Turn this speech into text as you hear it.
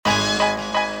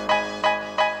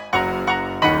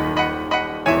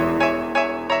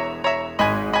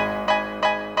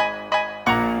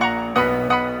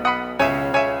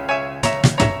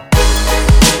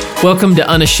Welcome to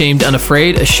Unashamed,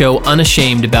 Unafraid, a show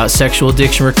unashamed about sexual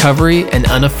addiction recovery and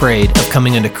unafraid of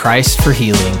coming unto Christ for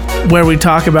healing. Where we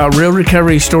talk about real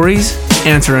recovery stories,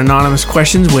 answer anonymous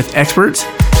questions with experts,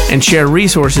 and share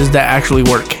resources that actually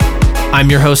work. I'm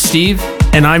your host, Steve.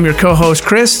 And I'm your co-host,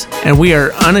 Chris, and we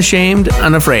are Unashamed,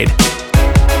 Unafraid.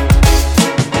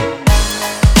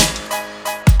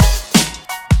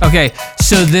 Okay,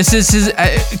 so this is his...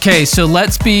 Okay, so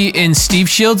let's be in Steve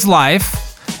Shields' life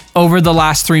over the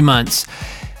last 3 months.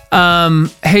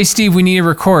 Hey, Steve, we need to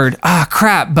record.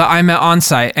 Crap, but I'm at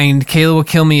on-site, and Kayla will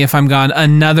kill me if I'm gone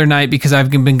another night because I've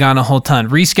been gone a whole ton.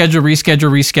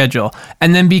 Reschedule.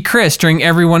 And then be Chris during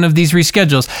every one of these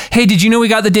reschedules. Hey, did you know we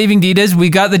got the Dating Divas? We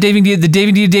got the Dating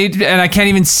Divas, and I can't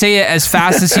even say it as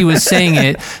fast as he was saying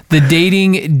it. The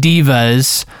Dating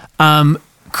Divas.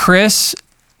 Chris...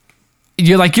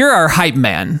 You're our hype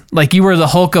man. Like, you were the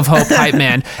Hulk of Hope hype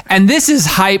man. And this is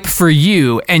hype for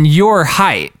you and your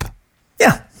hype.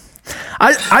 Yeah.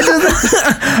 I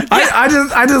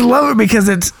just love it because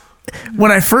it's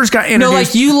when I first got introduced. No,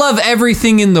 like, you love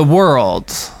everything in the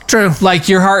world. True. Like,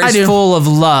 your heart is full of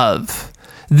love.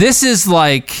 This is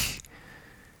like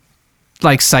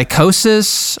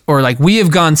psychosis, or like we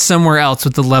have gone somewhere else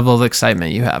with the level of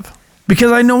excitement you have.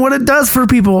 Because I know what it does for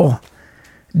people.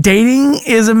 Dating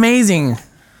is amazing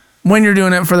when you're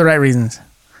doing it for the right reasons.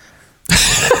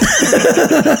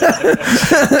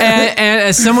 and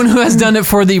as someone who has done it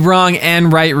for the wrong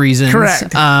and right reasons.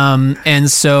 Correct. And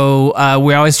so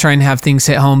we always try and have things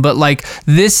hit home, but like,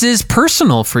 this is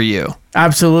personal for you.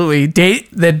 Absolutely.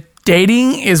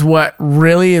 Dating is what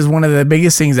really is one of the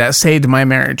biggest things that saved my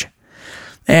marriage.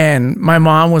 And my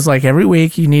mom was like, every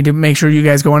week you need to make sure you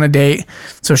guys go on a date.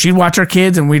 So she'd watch our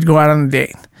kids and we'd go out on a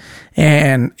date.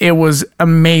 And it was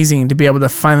amazing to be able to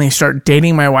finally start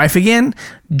dating my wife again,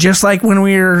 just like when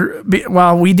we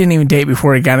didn't even date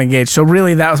before we got engaged. So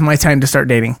really, that was my time to start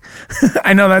dating.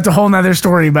 I know that's a whole nother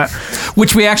story, but...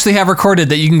 Which we actually have recorded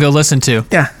that you can go listen to.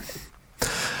 Yeah.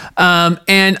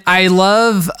 And I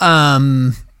love...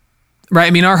 Right.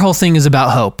 I mean, our whole thing is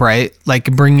about hope, right?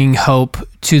 Like, bringing hope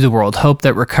to the world, hope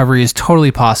that recovery is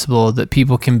totally possible, that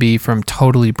people can be from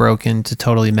totally broken to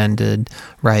totally mended,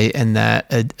 right? And that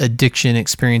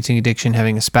experiencing addiction,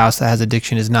 having a spouse that has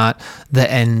addiction is not the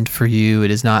end for you.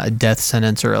 It is not a death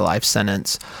sentence or a life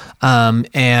sentence.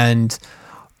 And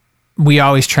we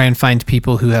always try and find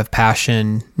people who have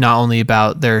passion, not only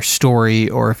about their story,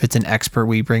 or if it's an expert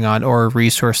we bring on, or a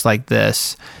resource like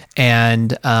this.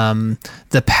 And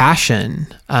the passion,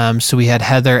 so we had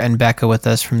Heather and Becca with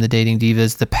us from the Dating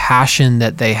Divas. The passion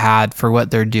that they had for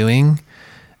what they're doing,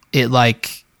 you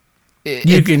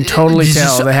can totally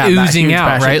tell they have oozing that out,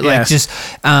 passion. Right? Yes. Like, just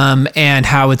and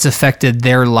how it's affected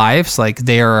their lives. Like,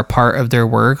 they are a part of their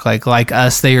work. Like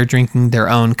us, they are drinking their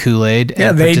own Kool-Aid.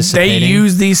 Yeah, they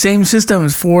use these same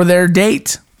systems for their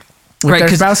date with their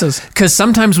spouses. Because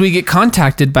sometimes we get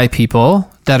contacted by people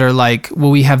that are like, well,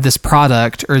 we have this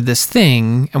product or this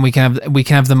thing, and we can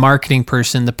have the marketing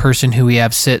person, the person who we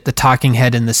have sit the talking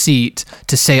head in the seat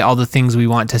to say all the things we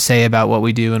want to say about what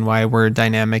we do and why we're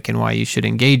dynamic and why you should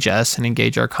engage us and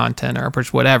engage our content, our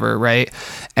approach, whatever, right?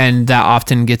 And that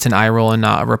often gets an eye roll and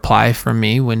not a reply from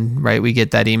me when, right, we get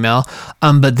that email.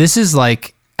 But this is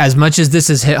like, as much as this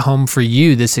has hit home for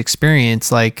you, this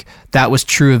experience, like, that was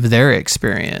true of their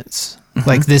experience. Mm-hmm.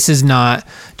 Like, this is not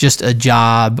just a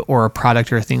job or a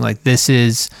product or a thing. Like, this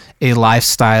is a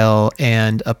lifestyle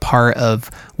and a part of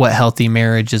what healthy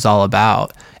marriage is all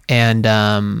about. And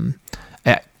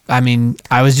I mean,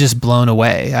 I was just blown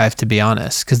away, I have to be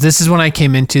honest, because this is when I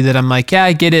came into that. I'm like, yeah,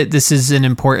 I get it. This is an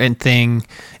important thing,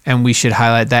 and we should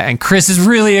highlight that. And Chris is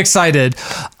really excited.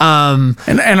 And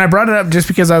I brought it up just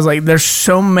because I was like, there's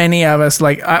so many of us,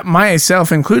 like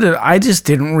myself included. I just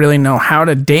didn't really know how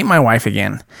to date my wife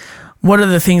again. What are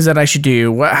the things that I should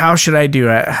do? How should I do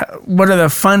it? What are the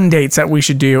fun dates that we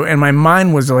should do? And my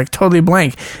mind was like totally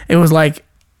blank. It was like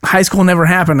high school never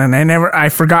happened, and I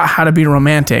forgot how to be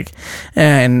romantic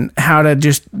and how to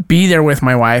just be there with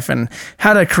my wife and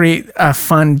how to create a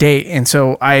fun date. And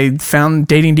so I found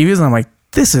Dating Divas, and I'm like,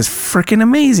 this is freaking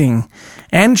amazing.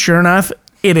 And sure enough,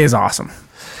 it is awesome.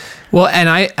 Well, and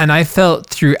I felt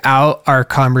throughout our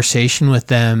conversation with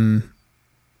them,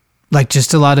 like,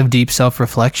 just a lot of deep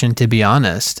self-reflection, to be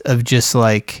honest, of just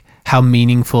like how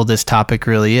meaningful this topic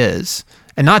really is.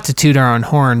 And not to toot our own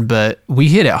horn, but we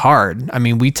hit it hard. I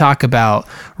mean, we talk about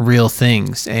real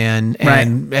things, and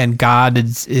God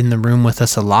is in the room with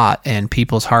us a lot, and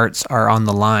people's hearts are on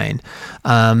the line.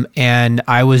 And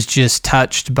I was just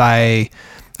touched by,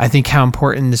 I think, how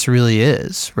important this really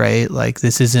is, right? Like,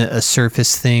 this isn't a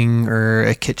surface thing or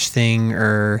a kitsch thing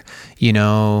or,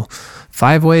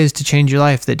 5 ways to change your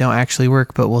life that don't actually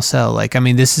work but will sell. Like, I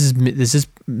mean, this is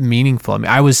meaningful. I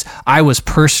mean, I was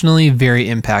personally very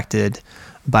impacted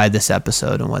by this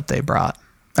episode and what they brought.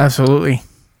 Absolutely.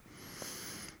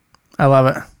 I love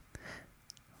it.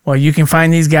 Well, you can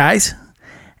find these guys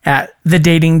at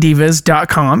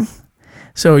thedatingdivas.com.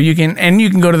 So you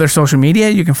can go to their social media.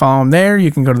 You can follow them there.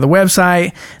 You can go to the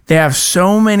website. They have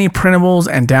so many printables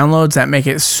and downloads that make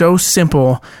it so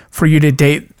simple for you to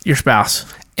date your spouse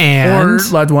or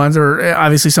loved ones, or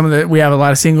obviously we have a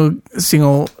lot of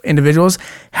single individuals.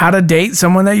 How to date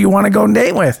someone that you want to go and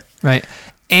date with. Right.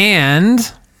 And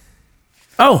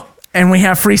we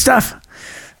have free stuff.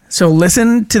 So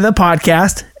listen to the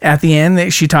podcast at the end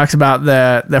that she talks about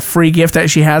the free gift that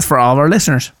she has for all of our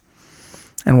listeners.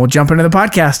 And we'll jump into the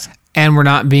podcast. And we're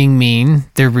not being mean.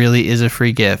 There really is a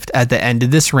free gift. At the end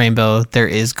of this rainbow, there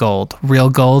is gold. Real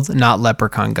gold, not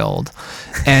leprechaun gold.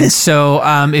 And so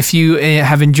if you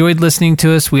have enjoyed listening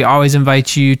to us, we always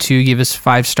invite you to give us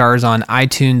 5 stars on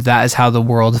iTunes. That is how the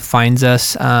world finds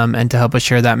us, and to help us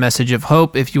share that message of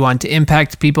hope. If you want to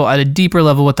impact people at a deeper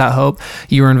level with that hope,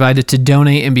 you are invited to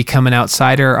donate and become an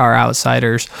outsider. Our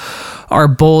outsiders are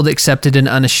bold, accepted, and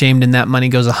unashamed, and that money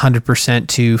goes 100%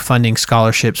 to funding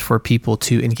scholarships for people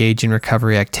to engage in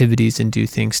recovery activities and do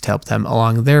things to help them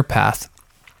along their path.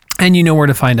 And you know where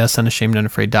to find us,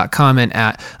 unashamedunafraid.com and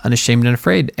at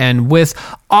unashamedunafraid. And with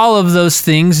all of those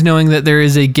things, knowing that there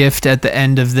is a gift at the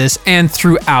end of this and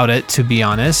throughout it, to be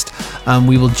honest,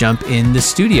 we will jump in the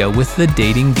studio with the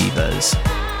Dating Divas.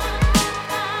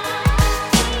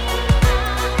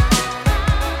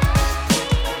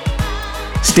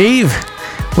 Steve,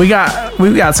 we've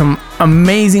got some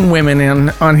amazing women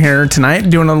on here tonight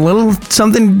doing a little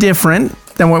something different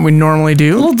than what we normally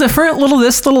do. A little different, little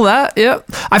this, little that. Yep.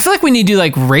 I feel like we need to do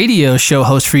like radio show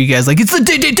host for you guys. Like, it's the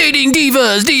Dating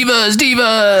Divas.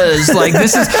 Like,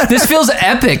 this feels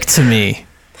epic to me.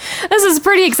 This is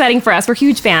pretty exciting for us. We're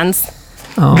huge fans.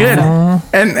 Aww. Good.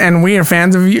 And we are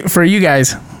fans of you, for you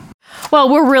guys. Well,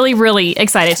 we're really, really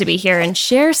excited to be here and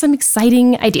share some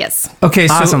exciting ideas. Okay,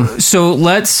 awesome. So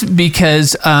let's,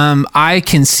 because I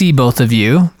can see both of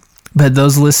you, but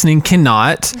those listening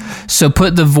cannot. So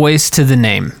put the voice to the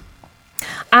name.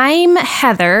 I'm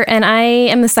Heather, and I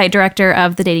am the site director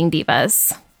of the Dating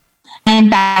Divas. I'm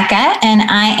Becca, and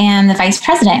I am the vice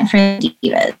president for the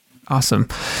Divas. Awesome.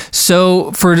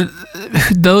 So for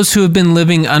those who have been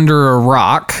living under a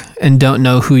rock and don't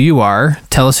know who you are,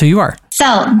 tell us who you are.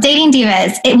 So, Dating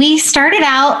Divas, we started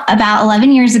out about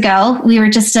 11 years ago. We were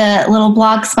just a little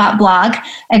blogspot blog,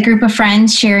 a group of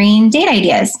friends sharing date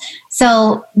ideas.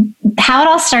 So, how it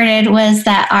all started was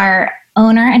that our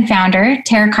owner and founder,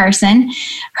 Tara Carson,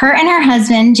 her and her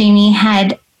husband, Jamie,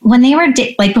 had, when they were,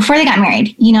 before they got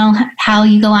married, you know, how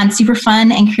you go on super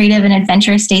fun and creative and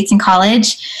adventurous dates in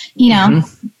college, you know,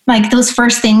 like those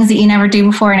first things that you never do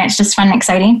before and it's just fun and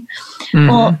exciting. Mm-hmm.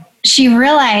 Well, she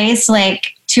realized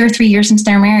 2 or 3 years into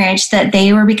their marriage that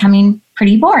they were becoming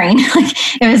pretty boring.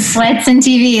 It was sweats and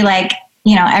TV,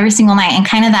 every single night. And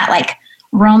kind of that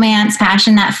romance,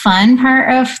 passion, that fun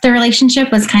part of the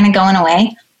relationship was kind of going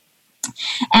away.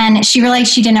 And she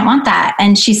realized she didn't want that.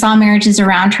 And she saw marriages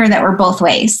around her that were both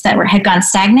ways, that had gone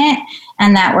stagnant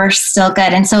and that were still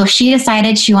good. And so she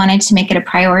decided she wanted to make it a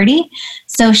priority.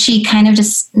 So she kind of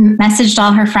just messaged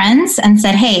all her friends and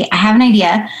said, hey, I have an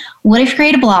idea. What if we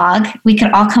create a blog? We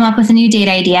could all come up with a new date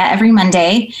idea every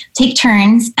Monday, take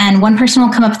turns, and one person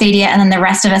will come up with the idea and then the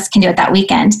rest of us can do it that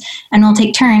weekend. And we'll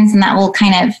take turns and that will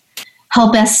kind of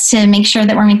help us to make sure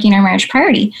that we're making our marriage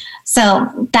priority.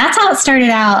 So that's how it started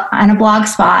out on a blog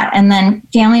spot. And then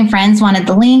family and friends wanted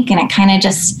the link and it kind of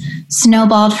just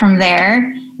snowballed from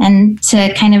there and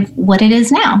to kind of what it is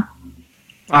now.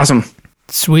 Awesome.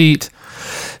 Sweet.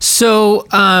 So,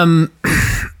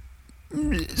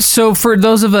 so for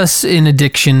those of us in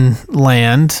addiction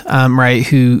land, right,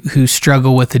 who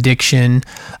struggle with addiction,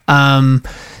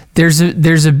 there's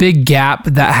a big gap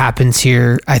that happens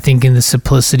here, I think, in the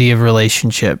simplicity of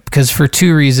relationship. Because for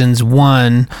 2 reasons.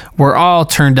 One, we're all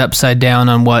turned upside down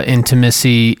on what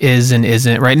intimacy is and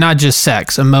isn't, right? Not just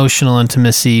sex, emotional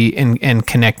intimacy and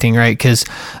connecting, right? Because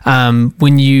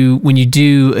when you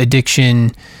do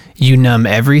addiction, you numb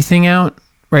everything out.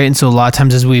 Right. And so a lot of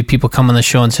times as people come on the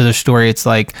show and say their story, it's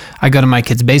like, I go to my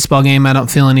kid's baseball game, I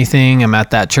don't feel anything. I'm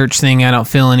at that church thing, I don't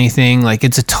feel anything. Like,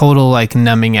 it's a total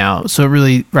numbing out. So it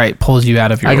really, pulls you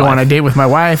out of your life. I go on a date with my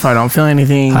wife, I don't feel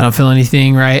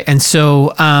anything. Right. And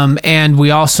so, and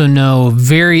we also know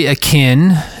very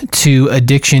akin to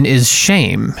addiction is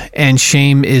shame, and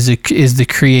shame is the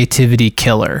creativity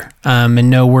killer. And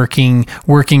no working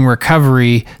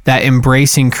recovery, that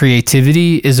embracing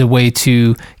creativity is a way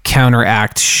to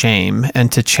counteract shame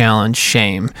and to challenge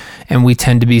shame. And we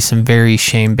tend to be some very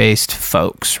shame-based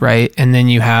folks, right? And then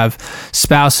you have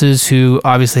spouses who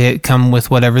obviously come with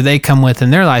whatever they come with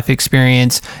in their life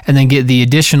experience, and then get the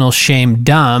additional shame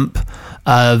dump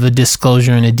of a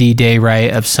disclosure and a D-Day,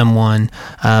 right, of someone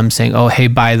saying, oh, hey,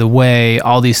 by the way,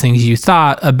 all these things you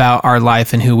thought about our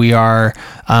life and who we are,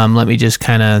 let me just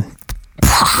kind of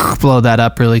blow that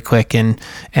up really quick and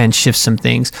shift some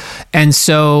things. And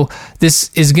so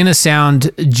this is going to sound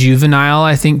juvenile,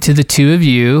 I think, to the two of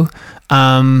you,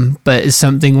 but it's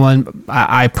something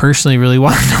I personally really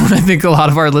want to know, and I think a lot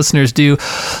of our listeners do.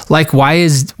 Like, why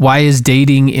is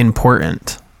dating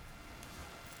important?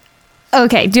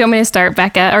 Okay, do you want me to start,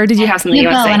 Becca, or did you have something you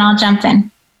want to say? And I'll jump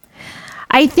in.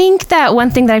 I think that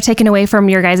one thing that I've taken away from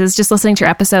your guys is just listening to your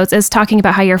episodes is talking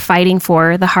about how you're fighting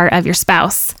for the heart of your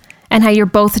spouse and how you're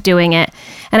both doing it.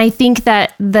 And I think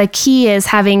that the key is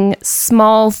having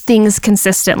small things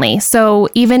consistently. So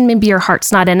even maybe your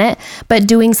heart's not in it, but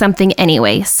doing something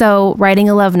anyway. So writing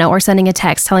a love note or sending a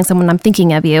text, telling someone I'm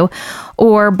thinking of you,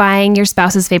 or buying your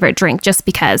spouse's favorite drink just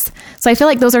because. So I feel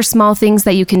like those are small things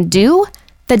that you can do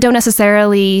that don't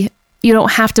necessarily, you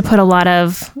don't have to put a lot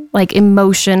of like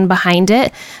emotion behind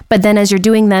it. But then as you're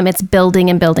doing them, it's building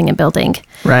and building and building.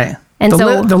 Right. And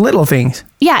the little things.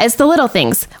 Yeah, it's the little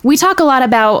things. We talk a lot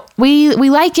about, we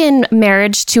liken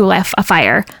marriage to a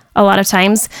fire a lot of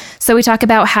times. So we talk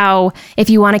about how if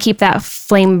you want to keep that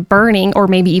flame burning, or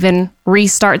maybe even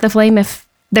restart the flame if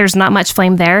there's not much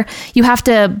flame there, you have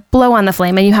to blow on the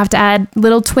flame and you have to add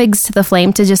little twigs to the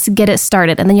flame to just get it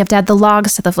started. And then you have to add the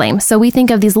logs to the flame. So we think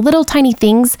of these little tiny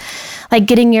things like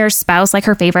getting your spouse, like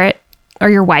her favorite, or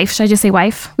your wife. Should I just say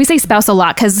wife? We say spouse a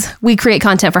lot because we create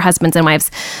content for husbands and wives.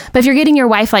 But if you're getting your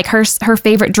wife like her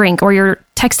favorite drink, or you're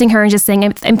texting her and just saying,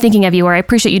 I'm thinking of you, or I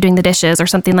appreciate you doing the dishes, or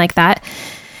something like that,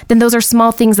 then those are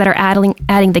small things that are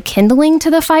adding the kindling to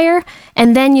the fire.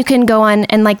 And then you can go on,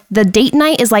 and like the date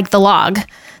night is like the log.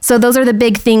 So those are the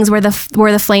big things where the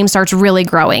flame starts really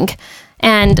growing.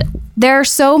 And there are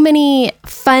so many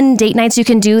fun date nights you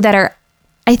can do that are,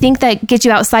 I think, that get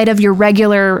you outside of your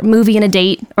regular movie and a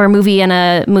date, or movie and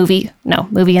a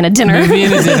dinner. Movie and a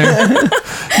dinner.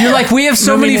 You're like, we have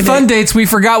so many fun dates, we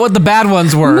forgot what the bad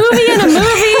ones were. Movie and a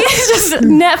movie, just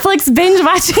Netflix binge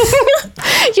watching.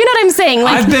 You know what I'm saying?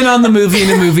 Like, I've been on the movie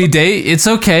and a movie date. It's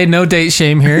okay. No date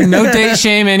shame here. No date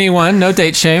shame anyone. No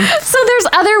date shame. So there's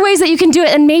other ways that you can do it,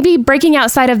 and maybe breaking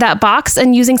outside of that box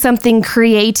and using something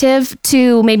creative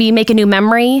to maybe make a new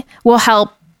memory will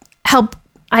help,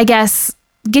 I guess,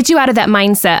 get you out of that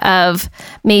mindset of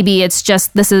maybe it's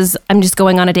just, I'm just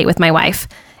going on a date with my wife.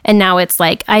 And now it's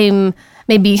like, I'm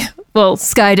maybe,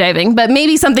 skydiving, but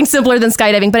maybe something simpler than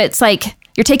skydiving. But it's like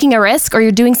you're taking a risk, or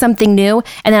you're doing something new,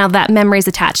 and now that memory is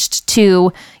attached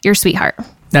to your sweetheart.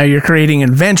 Now you're creating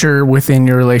adventure within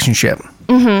your relationship.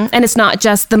 Mm-hmm. And it's not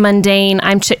just the mundane,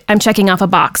 I'm checking off a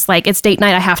box. Like, it's date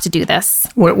night, I have to do this.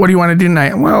 What do you want to do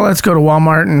tonight? Well, let's go to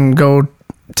Walmart and go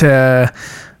to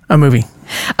a movie.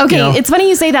 Okay, It's funny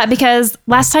you say that, because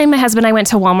last time my husband and I went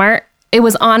to Walmart, it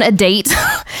was on a date.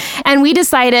 And we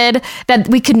decided that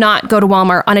we could not go to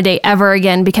Walmart on a date ever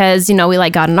again because, we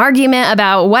like got an argument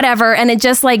about whatever. And it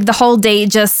just like the whole date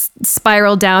just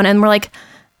spiraled down. And we're like,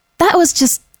 that was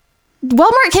just,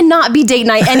 Walmart cannot be date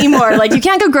night anymore. Like, you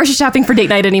can't go grocery shopping for date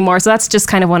night anymore. So that's just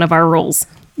kind of one of our rules.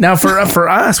 Now for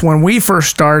us, when we first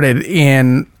started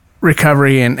in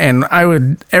recovery, and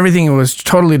everything was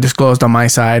totally disclosed on my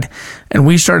side, and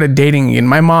we started dating, and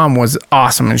my mom was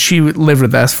awesome, and she lived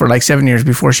with us for like 7 years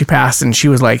before she passed, and she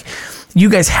was like, you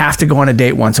guys have to go on a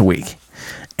date once a week.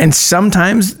 And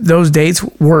sometimes those dates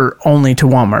were only to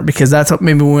Walmart, because that's what,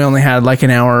 maybe we only had like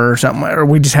an hour or something, or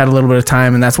we just had a little bit of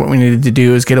time, and that's what we needed to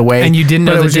do is get away. And you didn't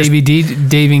know that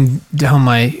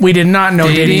we did not know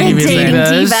dating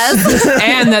divas.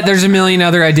 And that there's a million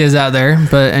other ideas out there.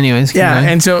 But anyways. Yeah.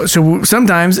 And so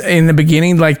sometimes in the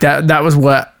beginning, like that was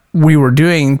what we were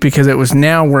doing, because it was,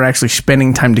 now we're actually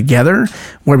spending time together,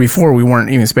 where before we weren't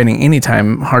even spending any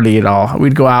time hardly at all.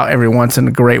 We'd go out every once in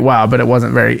a great while, but it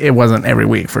wasn't every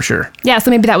week for sure. Yeah. So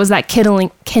maybe that was that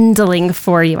kindling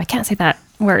for you. I can't say that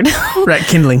word. Right.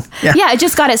 Kindling. Yeah. Yeah. It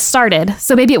just got it started.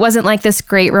 So maybe it wasn't like this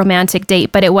great romantic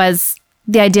date, but it was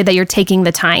the idea that you're taking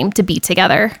the time to be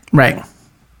together. Right.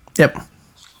 Yep.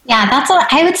 Yeah. That's what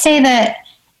I would say, that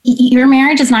your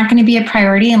marriage is not going to be a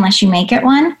priority unless you make it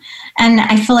one. And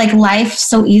I feel like life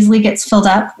so easily gets filled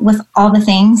up with all the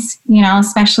things,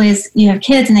 especially as you have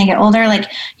kids and they get older. Like,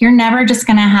 you're never just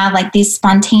going to have like these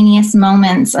spontaneous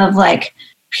moments of like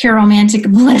pure romantic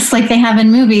bliss like they have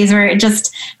in movies where it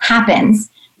just happens.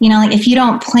 Like if you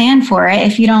don't plan for it,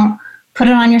 if you don't put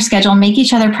it on your schedule, make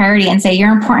each other priority and say,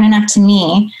 you're important enough to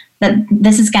me that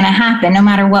this is going to happen no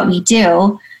matter what we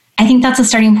do. I think that's a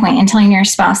starting point in telling your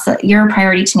spouse that you're a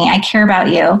priority to me. I care about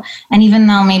you. And even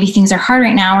though maybe things are hard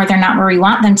right now or they're not where we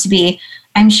want them to be,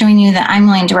 I'm showing you that I'm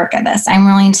willing to work at this. I'm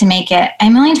willing to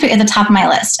put it at the top of my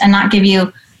list and not give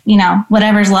you,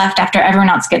 whatever's left after everyone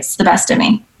else gets the best of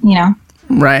me,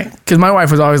 Right. Because my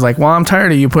wife was always like, well, I'm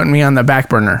tired of you putting me on the back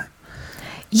burner.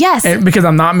 Yes. Because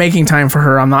I'm not making time for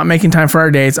her. I'm not making time for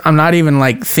our dates. I'm not even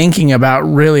like thinking about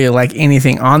really like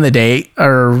anything on the date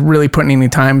or really putting any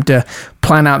time to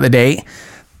plan out the date.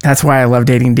 That's why I love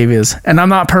dating divas. And I'm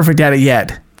not perfect at it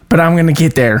yet, but I'm going to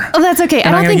get there. Oh, that's okay.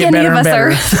 I don't think any of us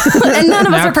are. And none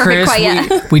of us are perfect Chris, quite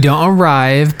yet. We don't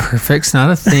arrive. Perfect's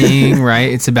not a thing,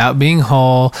 right? It's about being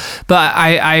whole. But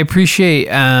I appreciate,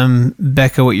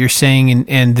 Becca, what you're saying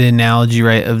and the analogy,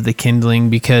 right, of the kindling,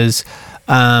 because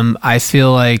I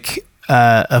feel like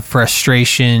a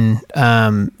frustration,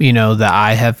 that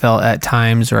I have felt at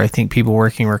times, or I think people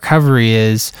working recovery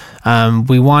is,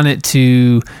 we want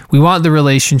the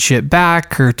relationship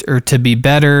back or to be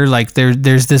better. Like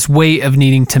there's this weight of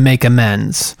needing to make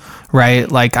amends, right?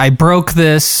 Like, I broke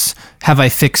this. Have I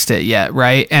fixed it yet?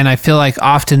 Right. And I feel like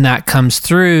often that comes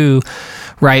through,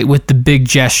 right, with the big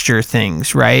gesture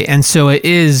things, right? And so it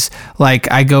is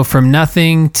like I go from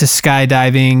nothing to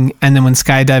skydiving, and then when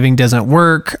skydiving doesn't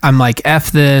work, I'm like,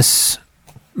 F this,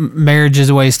 marriage is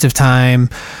a waste of time,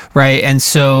 right? And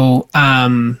so you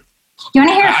want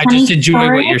to hear a funny I just enjoy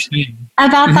story what you're saying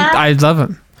about that? I love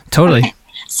it. Totally. Okay.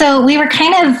 So we were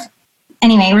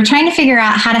we're trying to figure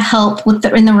out how to help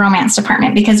in the romance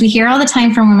department, because we hear all the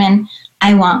time from women,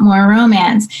 I want more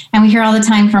romance. And we hear all the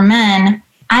time from men,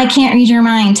 I can't read your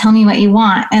mind. Tell me what you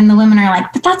want. And the women are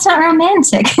like, but that's not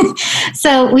romantic.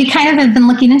 So we kind of have been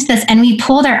looking into this, and we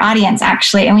polled our audience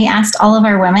actually. And we asked all of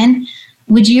our women,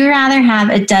 would you rather have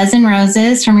a dozen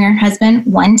roses from your husband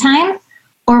one time,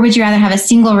 or would you rather have a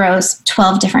single rose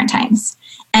 12 different times?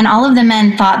 And all of the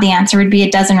men thought the answer would be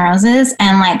a dozen roses.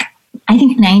 And like, I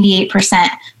think 98%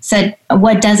 said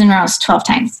what dozen roses 12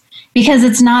 times, because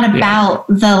it's not about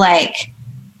the like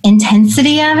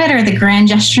intensity of it or the grand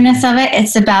gestureness of it.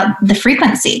 It's about the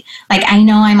frequency. Like, I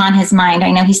know I'm on his mind.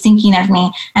 I know he's thinking of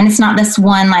me. And it's not this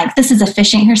one, like, this is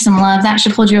efficient. Here's some love. That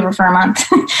should hold you over for a month.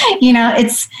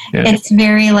 It's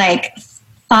very like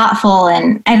thoughtful.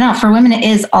 And I don't know, for women, it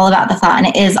is all about the thought, and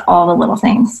it is all the little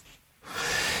things.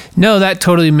 No, that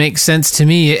totally makes sense to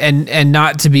me, and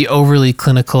not to be overly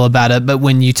clinical about it, but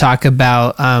when you talk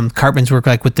about Karpman's work,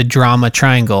 like with the drama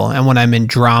triangle, and when I'm in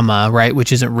drama, right,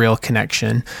 which isn't real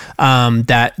connection,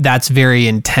 that's very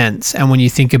intense. And when you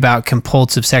think about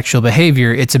compulsive sexual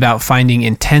behavior, it's about finding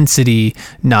intensity,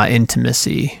 not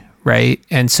intimacy, right?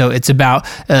 And so it's about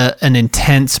an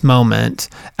intense moment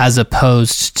as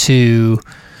opposed to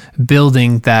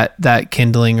building that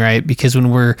kindling, right? Because when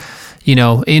we're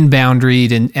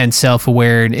in-boundaried and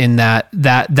self-aware, in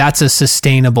that's a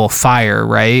sustainable fire,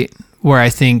 right? Where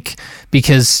I think,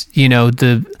 because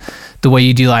the way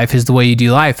you do life is the way you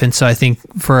do life. And so I think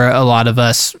for a lot of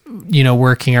us,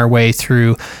 working our way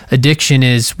through addiction,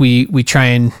 is we try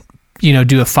and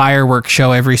do a fireworks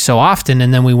show every so often,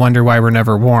 and then we wonder why we're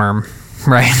never warm,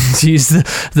 right? To use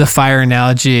the fire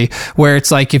analogy, where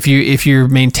it's like if you're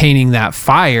maintaining that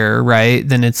fire, right,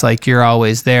 then it's like you're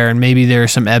always there. And maybe there are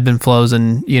some ebb and flows,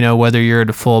 and whether you're at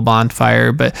a full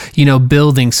bonfire, but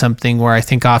building something where I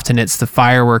think often it's the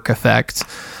firework effect.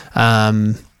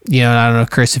 And I don't know,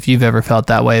 Chris, if you've ever felt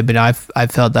that way, but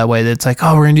I've felt that way, that it's like,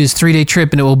 oh, we're gonna do this 3-day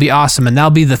trip and it will be awesome, and that'll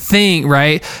be the thing,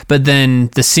 right? But then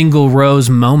the single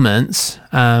rose moments,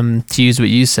 to use what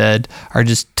you said, are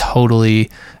just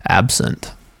totally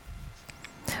absent.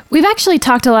 We've actually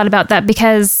talked a lot about that,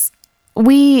 because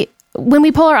when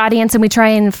we poll our audience and we try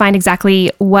and find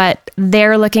exactly what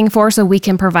they're looking for so we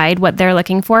can provide what they're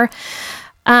looking for,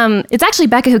 it's actually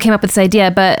Becca who came up with this idea,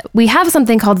 but we have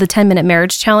something called the 10-minute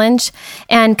marriage challenge,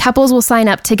 and couples will sign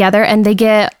up together, and they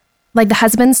get, like, the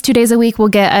husbands 2 days a week will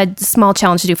get a small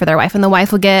challenge to do for their wife, and the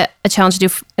wife will get a challenge to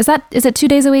do. Is it 2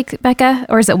 days a week, Becca,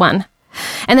 or is it one?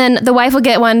 And then the wife will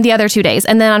get one the other 2 days.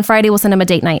 And then on Friday, we'll send them a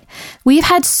date night. We've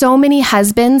had so many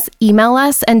husbands email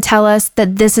us and tell us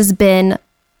that this has been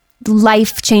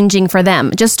life-changing for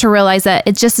them, just to realize that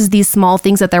it just is these small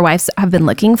things that their wives have been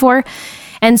looking for.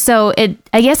 And so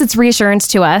I guess it's reassurance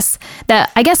to us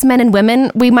that I guess men and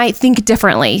women, we might think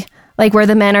differently like where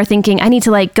the men are thinking, I need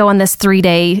to like go on this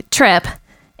 3-day trip.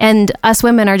 And us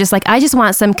women are just like, I just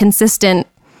want some consistent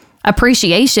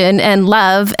appreciation and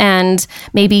love and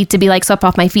maybe to be like swept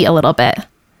off my feet a little bit.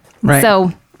 Right.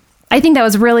 So I think that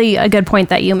was really a good point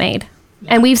that you made.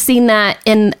 And we've seen that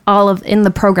in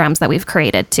the programs that we've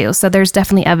created too. So there's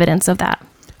definitely evidence of that.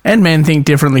 And men think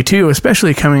differently too,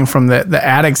 especially coming from the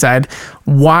addict side.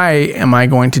 Why am I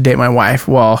going to date my wife?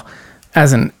 Well,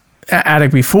 as an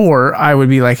addict before, I would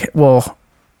be like, well,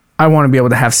 I want to be able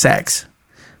to have sex.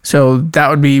 So that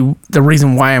would be the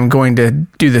reason why I'm going to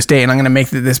do this date, and I'm going to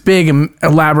make it this big and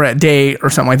elaborate date or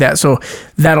something like that. So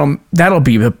that'll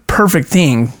be the perfect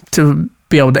thing to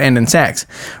be able to end in sex.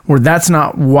 Where that's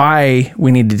not why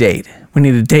we need to date. We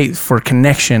need to date for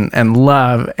connection and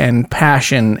love and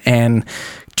passion and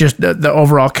just the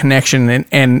overall connection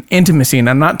and intimacy. And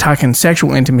I'm not talking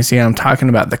sexual intimacy. I'm talking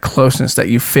about the closeness that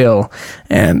you feel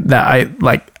and that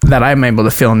I'm able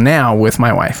to feel now with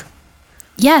my wife.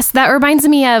 Yes, that reminds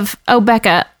me of,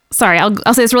 Becca, sorry,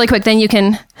 I'll say this really quick, then you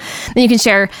can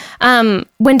share.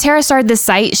 When Tara started this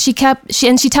site, she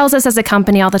tells us as a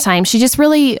company all the time, she just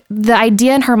really, the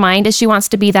idea in her mind is she wants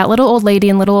to be that little old lady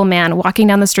and little old man walking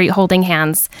down the street holding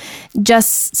hands,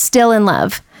 just still in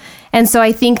love. And so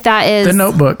I think that is... The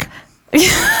Notebook.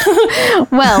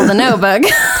 Well, The Notebook.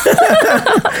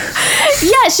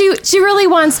 Yeah, she really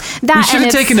wants that. We should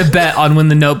have taken a bet on when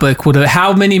The Notebook would have...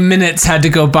 How many minutes had to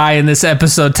go by in this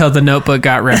episode till The Notebook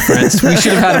got referenced? We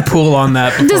should have had a pool on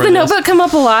that. Does The Notebook come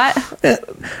up a lot?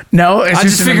 No, it's I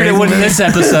just figured it wouldn't in this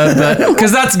episode, but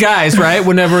because that's guys, right?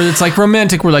 Whenever it's like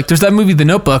romantic, we're like, there's that movie The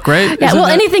Notebook, right? Yeah,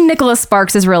 anything Nicholas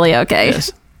Sparks is really okay.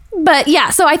 Yes. But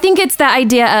yeah, so I think it's the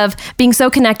idea of being so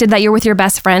connected that you're with your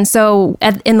best friend. So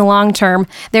in the long term,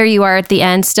 there you are at the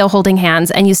end, still holding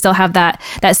hands, and you still have that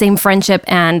same friendship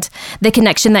and the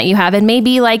connection that you have. And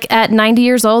maybe like at 90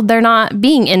 years old, they're not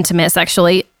being intimate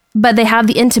sexually, but they have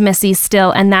the intimacy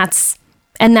still, and that's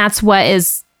what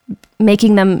is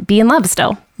making them be in love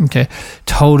still. Okay,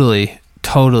 totally,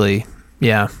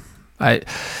 yeah.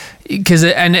 Because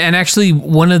actually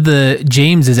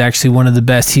James is actually one of the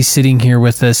best. He's sitting here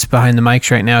with us behind the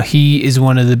mics right now. He is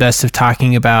one of the best of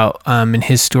talking about in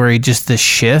his story just the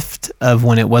shift of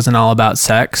when it wasn't all about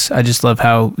sex. I just love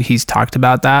how he's talked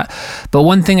about that. But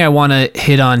one thing I want to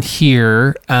hit on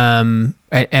here, and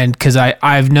because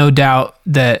I've no doubt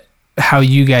that how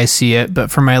you guys see it,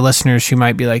 but for my listeners who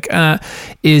might be like,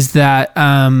 is that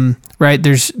right?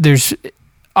 There's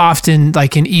often,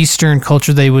 like in Eastern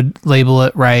culture, they would label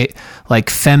it, right, like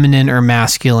feminine or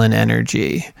masculine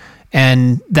energy.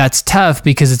 And that's tough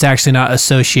because it's actually not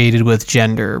associated with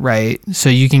gender, right? So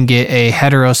you can get a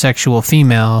heterosexual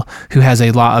female who has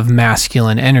a lot of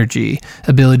masculine energy,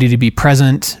 ability to be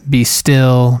present, be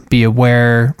still, be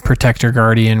aware, protect her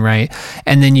guardian, right?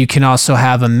 And then you can also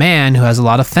have a man who has a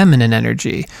lot of feminine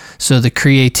energy. So the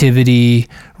creativity,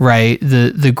 right?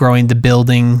 The growing, the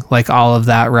building, like all of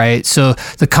that, right? So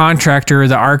the contractor or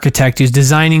the architect who's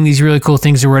designing these really cool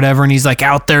things or whatever, and he's like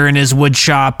out there in his wood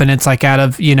shop and it's like out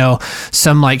of,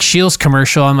 some like Scheels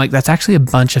commercial. I'm like, that's actually a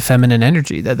bunch of feminine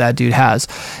energy that dude has.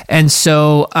 And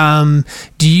so,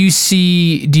 do you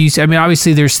see, I mean,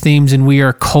 obviously there's themes and we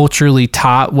are culturally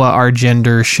taught what our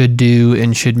gender should do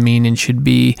and should mean and should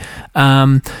be.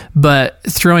 But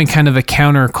throwing kind of a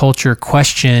counterculture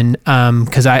question,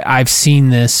 because I've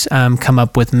seen this come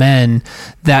up with men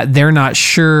that they're not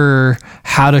sure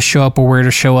how to show up or where to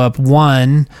show up.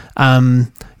 One,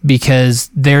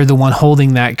 because they're the one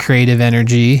holding that creative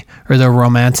energy or the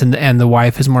romance, and the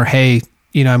wife is more, hey,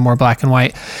 I'm more black and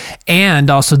white, and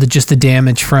also just the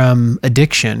damage from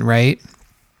addiction, right?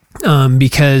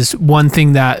 Because one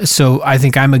thing so I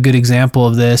think I'm a good example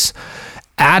of this.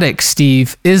 Addict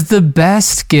Steve is the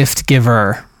best gift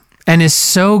giver and is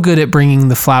so good at bringing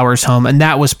the flowers home. And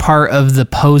that was part of the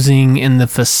posing in the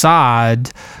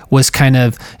facade, was kind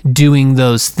of doing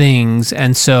those things.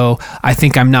 And so I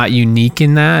think I'm not unique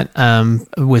in that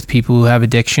with people who have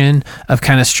addiction, of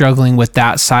kind of struggling with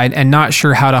that side and not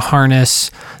sure how to harness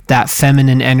that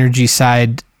feminine energy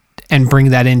side and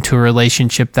bring that into a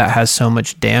relationship that has so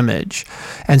much damage.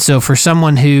 And so for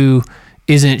someone who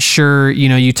isn't sure,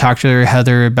 you talked to her,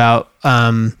 Heather, about,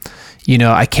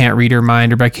 I can't read her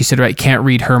mind, or Becky said, right, can't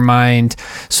read her mind.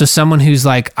 So someone who's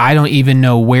like, I don't even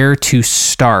know where to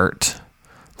start.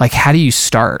 Like, how do you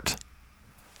start?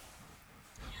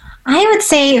 I would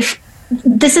say,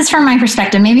 this is from my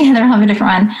perspective, maybe Heather will have a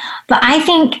different one, but I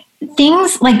think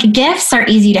things like gifts are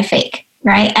easy to fake,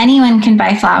 right? Anyone can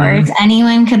buy flowers. Mm-hmm.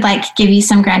 Anyone could give you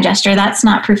some grand gesture. That's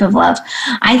not proof of love.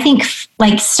 I think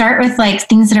start with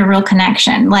things that are real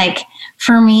connection, like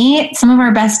for me, some of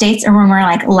our best dates are when we're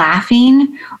like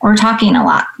laughing or talking a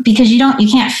lot, because you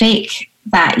can't fake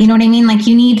that. You know what I mean? Like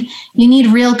you need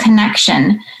real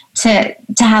connection to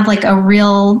have like a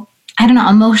real, I don't know,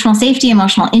 emotional safety,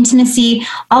 emotional intimacy,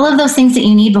 all of those things that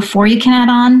you need before you can add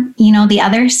on, the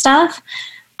other stuff.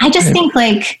 I just think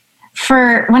like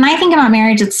when I think about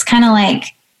marriage, it's kind of like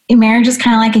marriage is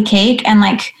kind of like a cake, and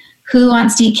like who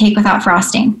wants to eat cake without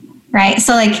frosting? Right.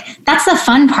 So like, that's the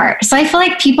fun part. So I feel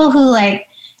like people who like,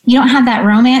 you don't have that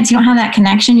romance, you don't have that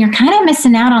connection, you're kind of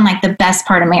missing out on like the best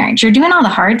part of marriage. You're doing all the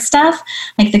hard stuff,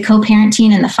 like the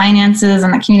co-parenting and the finances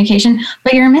and the communication,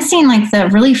 but you're missing like the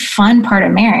really fun part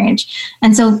of marriage.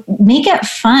 And so make it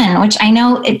fun, which I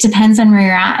know it depends on where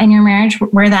you're at in your marriage,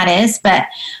 where that is, but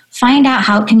find out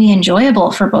how it can be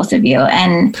enjoyable for both of you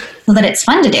and so that it's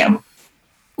fun to do.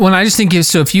 Well, I just think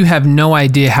if you have no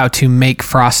idea how to make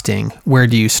frosting, where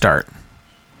do you start?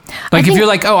 Like if you're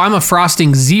like, oh, I'm a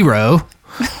frosting zero,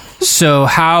 so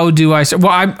how do I start?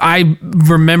 Well, I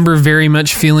remember very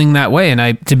much feeling that way,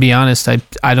 and to be honest,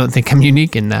 I don't think I'm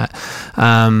unique in that,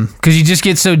 because you just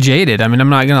get so jaded. I mean, I'm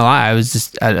not gonna lie, I was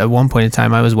just at one point in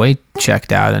time I was way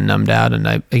checked out and numbed out,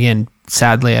 and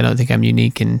sadly, I don't think I'm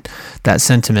unique in that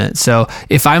sentiment. So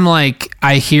if I'm like,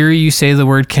 I hear you say the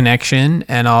word connection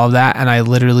and all of that, and I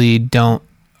literally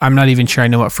I'm not even sure I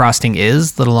know what frosting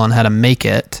is, let alone how to make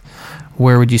it,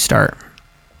 where would you start?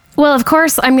 Well, of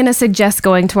course, I'm going to suggest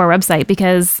going to our website,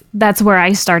 because that's where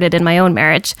I started in my own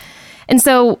marriage. And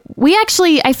so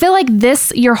I feel like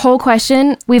your whole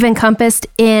question, we've encompassed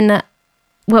in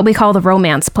what we call the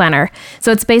romance planner.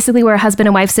 So it's basically where a husband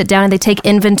and wife sit down and they take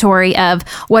inventory of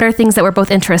what are things that we're both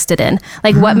interested in,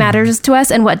 like what matters to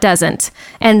us and what doesn't.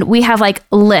 And we have like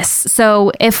lists.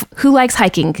 So who likes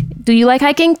hiking? Do you like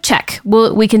hiking? Check.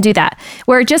 We can do that.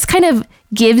 Where it just kind of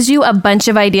gives you a bunch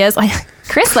of ideas. Like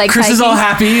Chris likes hiking. Is all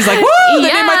happy. He's like, woo, they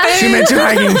did my thing. She mentioned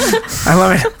hiking. I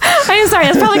love it. I'm sorry.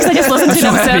 That's probably because I just listened to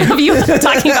an episode of you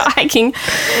talking about hiking.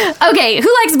 Okay.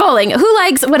 Who likes bowling? Who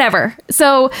likes whatever?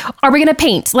 So are we going to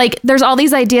paint? Like there's all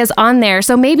these ideas on there.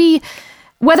 So maybe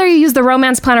whether you use the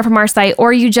romance planner from our site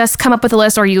or you just come up with a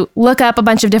list or you look up a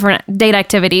bunch of different date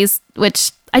activities,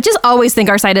 which I just always think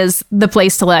our site is the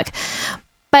place to look.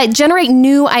 But generate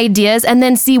new ideas and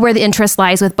then see where the interest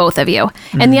lies with both of you.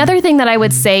 Mm-hmm. And the other thing that I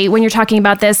would say when you're talking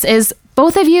about this is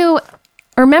both of you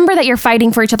remember that you're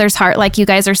fighting for each other's heart, like you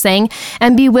guys are saying,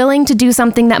 and be willing to do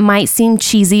something that might seem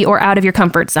cheesy or out of your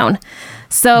comfort zone.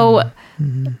 So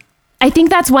I think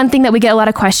that's one thing that we get a lot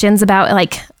of questions about.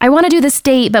 Like, I want to do this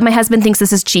date, but my husband thinks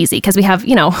this is cheesy because we have,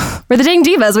 we're the dating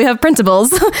divas. We have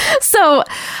principles. So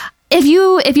if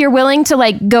you're willing to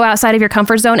like go outside of your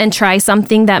comfort zone and try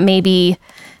something that maybe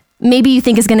you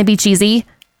think is going to be cheesy,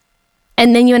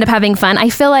 and then you end up having fun, I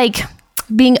feel like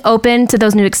being open to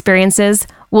those new experiences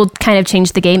will kind of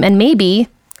change the game. And maybe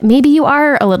you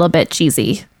are a little bit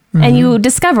cheesy and you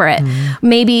discover it.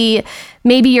 Maybe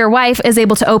your wife is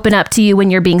able to open up to you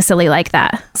when you're being silly like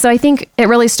that. So I think it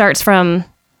really starts from,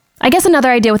 I guess another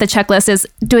idea with a checklist is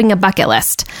doing a bucket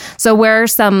list. So what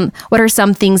are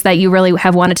some things that you really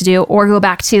have wanted to do, or go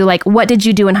back to like, what did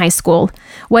you do in high school?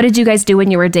 What did you guys do when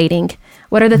you were dating?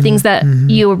 What are the things that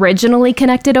you originally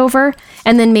connected over?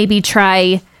 And then maybe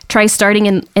try starting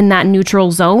in that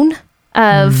neutral zone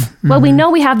of, well, we know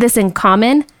we have this in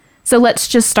common, so let's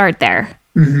just start there.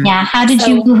 Yeah. How did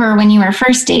you woo her when you were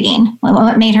first dating?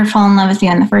 What made her fall in love with you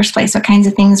in the first place? What kinds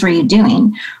of things were you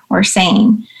doing or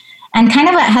saying? And kind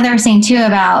of what Heather was saying too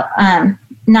about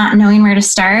not knowing where to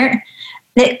start.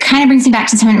 It kind of brings me back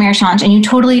to 10-Minute Marriage Challenge, and you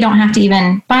totally don't have to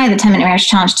even buy the 10-Minute Marriage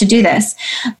Challenge to do this.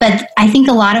 But I think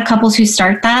a lot of couples who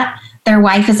start that, their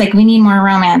wife is like, we need more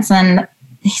romance. And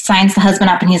he signs the husband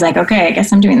up and he's like, okay, I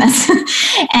guess I'm doing this.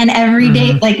 And every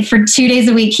day, like for 2 days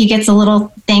a week, he gets a little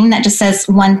thing that just says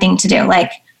one thing to do,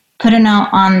 like put a note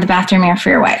on the bathroom mirror for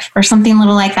your wife or something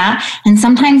little like that. And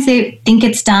sometimes they think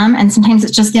it's dumb, and sometimes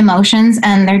it's just the emotions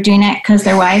and they're doing it because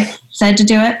their wife said to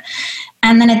do it.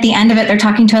 And then at the end of it, they're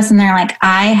talking to us and they're like,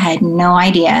 I had no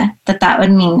idea that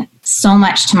would mean so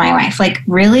much to my wife. Like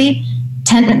really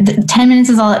 10 minutes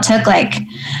is all it took. Like,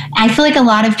 I feel like a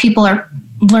lot of people are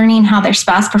learning how their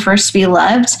spouse prefers to be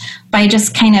loved by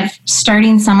just kind of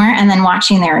starting somewhere and then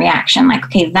watching their reaction. Like,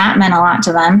 okay, that meant a lot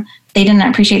to them. They didn't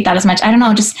appreciate that as much. I don't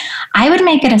know. I would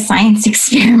make it a science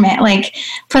experiment. Like,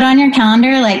 put on your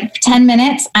calendar, like 10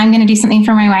 minutes, I'm going to do something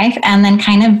for my wife, and then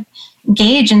kind of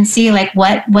gauge and see like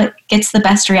what gets the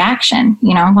best reaction,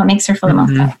 what makes her feel the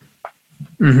most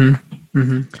good.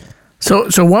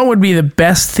 So what would be the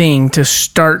best thing to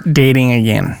start dating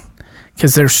again?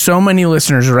 Because there's so many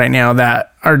listeners right now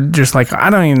that are just like,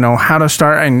 I don't even know how to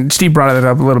start. And Steve brought it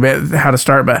up a little bit, how to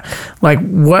start, but like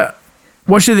what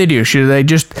what should they do? Should they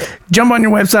just jump on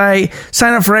your website,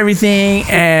 sign up for everything,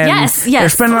 and Yes. they're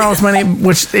spending all this money,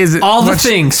 which is all the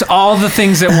things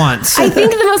at once. I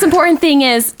think the most important thing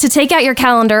is to take out your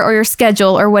calendar or your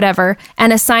schedule or whatever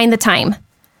and assign the time.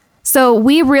 So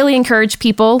we really encourage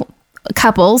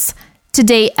couples, to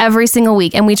date every single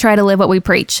week, and we try to live what we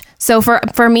preach. So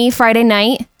for me, Friday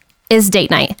night is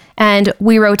date night, and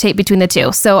we rotate between the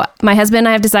two. So my husband and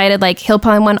I have decided, like, he'll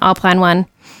plan one, I'll plan one,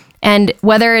 and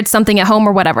whether it's something at home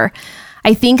or whatever.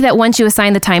 I think that once you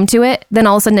assign the time to it, then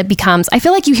all of a sudden it becomes, I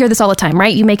feel like you hear this all the time,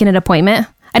 right? You make an appointment.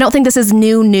 I don't think this is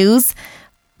new news,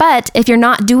 but if you're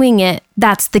not doing it,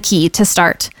 that's the key to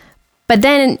start. But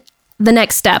then the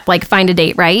next step, like, find a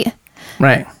date, right?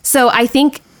 Right. So I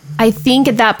think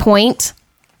at that point,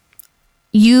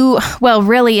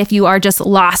 really, if you are just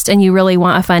lost and you really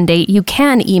want a fun date, you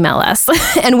can email us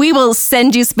and we will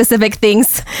send you specific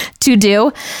things to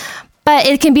do. But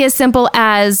it can be as simple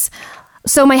as,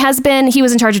 so my husband, he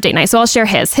was in charge of date night. So I'll share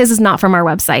his. His is not from our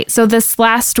website. So this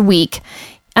last week,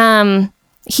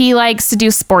 he likes to do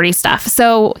sporty stuff.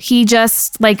 So we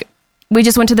just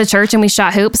went to the church and we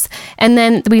shot hoops, and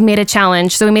then we made a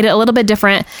challenge. So we made it a little bit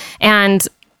different. And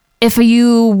if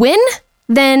you win,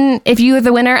 then if you're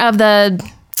the winner of the,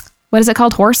 what is it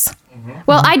called? Horse? Mm-hmm.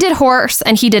 Well, I did horse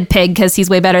and he did pig because he's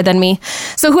way better than me.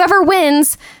 So whoever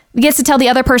wins gets to tell the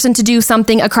other person to do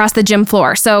something across the gym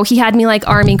floor. So he had me like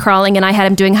army crawling and I had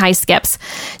him doing high skips.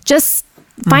 Just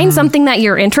find something that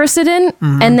you're interested in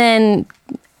and then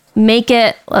make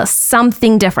it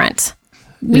something different.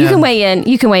 Yeah. You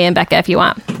can weigh in, Becca, if you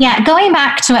want. Yeah, going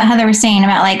back to what Heather was saying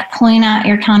about like pulling out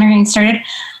your calendar and getting started,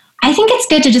 I think it's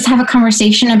good to just have a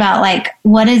conversation about like,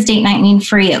 what does date night mean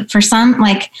for you? For some,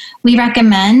 like, we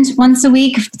recommend once a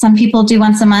week. Some people do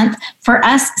once a month. For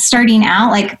us starting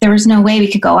out, like, there was no way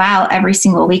we could go out every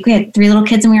single week. We had 3 little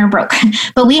kids and we were broke,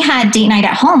 but we had date night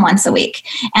at home once a week.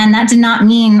 And that did not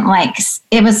mean like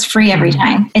it was free every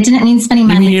time. It didn't mean spending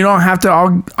money. You mean you don't have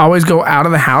to always go out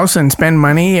of the house and spend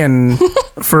money and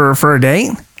for a date?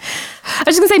 I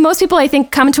was just gonna say, most people, I think,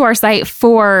 come to our site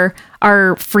for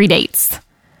our free dates.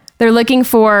 They're looking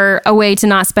for a way to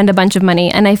not spend a bunch of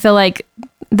money. And I feel like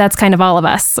that's kind of all of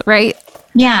us, right?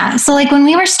 Yeah. So like when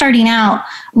we were starting out,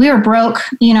 we were broke,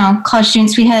 college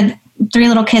students. We had 3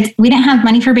 little kids. We didn't have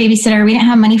money for babysitter. We didn't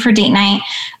have money for date night.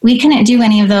 We couldn't do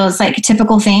any of those like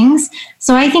typical things.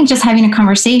 So I think just having a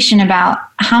conversation about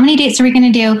how many dates are we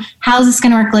going to do? How is this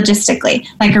going to work logistically?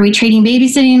 Like, are we trading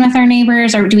babysitting with our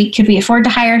neighbors, or could we afford to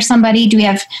hire somebody? Do we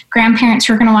have grandparents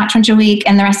who are going to watch once a week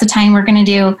and the rest of the time we're going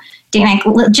to do date night?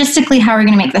 Logistically, how are we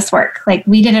going to make this work? Like,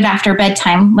 we did it after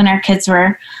bedtime when our kids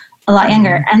were a lot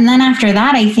younger. And then after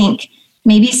that, I think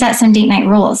maybe set some date night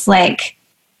rules. Like,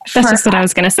 that's just what I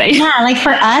was going to say. Yeah. Like for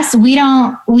us, we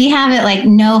have it like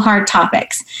no hard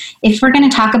topics. If we're going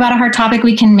to talk about a hard topic,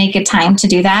 we can make a time to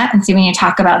do that and see when you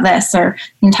talk about this, or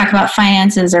you can talk about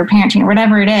finances or parenting or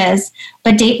whatever it is.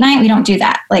 But date night, we don't do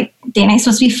that. Like, date night's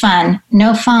supposed to be fun,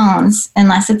 no phones,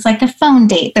 unless it's like a phone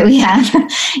date that we have,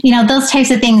 those types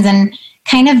of things, and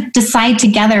kind of decide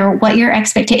together what your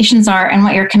expectations are and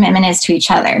what your commitment is to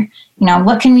each other.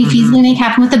 What can we feasibly make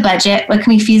happen with the budget? What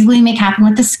can we feasibly make happen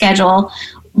with the schedule?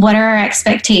 What are our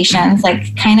expectations?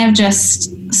 Like, kind of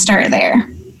just start there.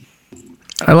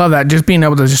 I love that. Just being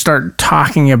able to just start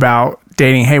talking about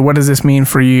dating. Hey, what does this mean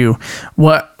for you?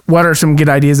 What are some good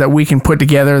ideas that we can put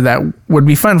together that would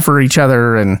be fun for each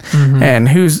other, and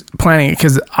who's planning it?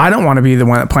 Because I don't want to be the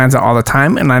one that plans it all the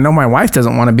time, and I know my wife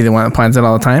doesn't want to be the one that plans it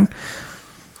all the time.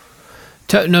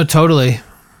 No, totally.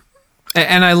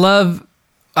 And I love,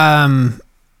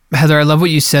 Heather, I love what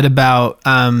you said about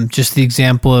just the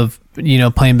example of,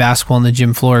 playing basketball on the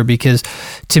gym floor, because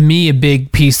to me, a big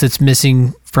piece that's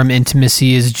missing from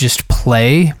intimacy is just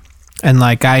play. And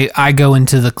like, I go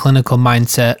into the clinical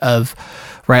mindset of,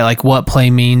 right, like what play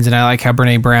means. And I like how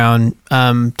Brene Brown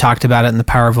talked about it in The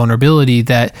Power of Vulnerability,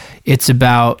 that it's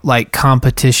about like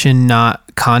competition, not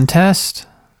contest,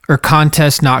 or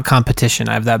contest, not competition.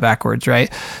 I have that backwards,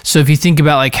 right? So if you think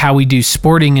about like how we do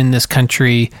sporting in this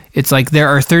country, it's like there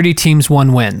are 30 teams,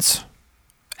 1 wins.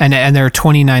 And there are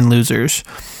 29 losers,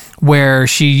 where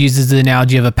she uses the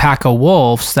analogy of a pack of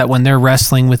wolves that when they're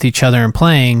wrestling with each other and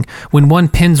playing, when one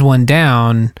pins one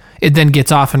down, it then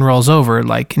gets off and rolls over.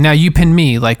 Like, now you pin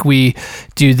me. Like, we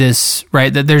do this,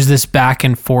 right? That there's this back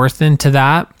and forth into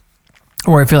that.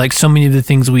 Or I feel like so many of the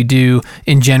things we do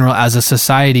in general as a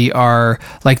society are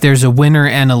like there's a winner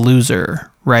and a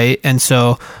loser, right? And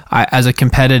so as a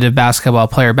competitive basketball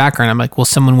player background, I'm like, well,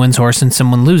 someone wins horse and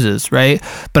someone loses, right?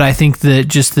 But I think that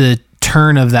just the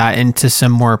turn of that into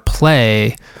some more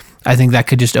play, I think that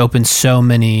could just open so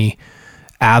many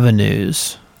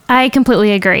avenues. I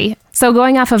completely agree. So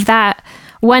going off of that,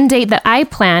 one date that I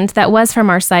planned that was from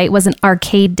our site was an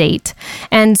arcade date.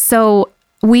 And so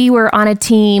we were on a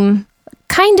team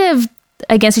kind of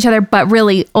against each other, but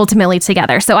really ultimately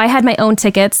together. So I had my own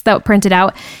tickets that printed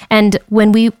out. And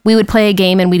when we would play a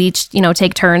game and we'd each,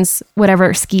 take turns,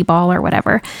 whatever, skee ball or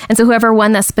whatever. And so whoever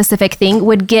won that specific thing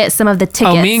would get some of the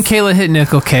tickets. Oh, me and Kayla hit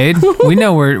Nickelcade. We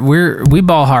know we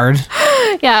ball hard.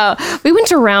 Yeah. We went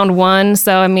to round 1.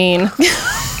 So, I mean...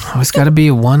 Oh, it's got to be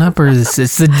a one-up, or it's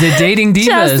the dating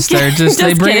divas.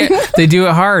 They do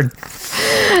it hard.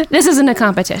 This isn't a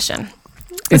competition.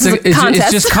 It's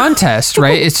just contest,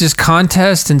 right? It's just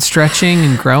contest and stretching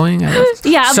and growing.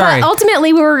 Yeah, but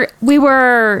ultimately we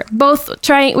were both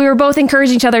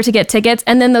encouraging each other to get tickets,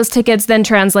 and then those tickets then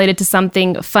translated to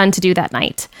something fun to do that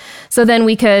night. So then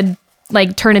we could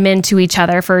turn them into each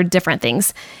other for different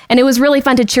things. And it was really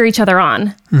fun to cheer each other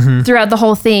on throughout the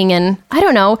whole thing. And I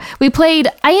don't know,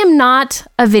 I am not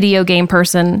a video game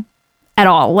person at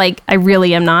all. I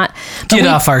really am not. Get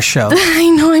off our show. I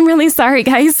know, I'm really sorry,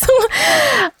 guys.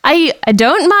 I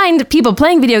don't mind people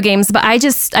playing video games, but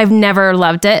I've never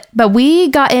loved it. But we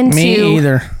got into... Me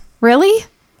either. Really?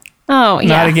 Oh, yeah.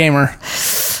 Not a gamer.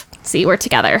 See, we're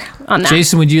together on that.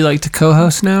 Jason, would you like to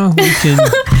co-host now? We can...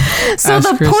 So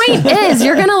the point is,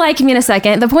 you're going to like me in a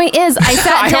second. The point is, I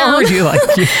sat down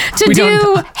to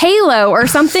do Halo or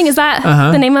something. Is that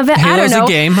the name of it? Halo's I don't know. A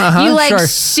game. You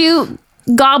shoot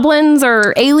goblins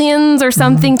or aliens or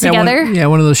something together.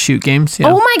 One of those shoot games. Yeah.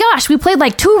 Oh my gosh. We played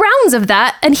 2 rounds of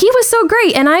that and he was so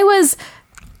great and I was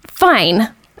fine.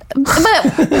 But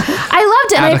I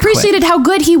loved it and I appreciated how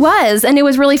good he was. And it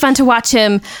was really fun to watch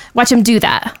him do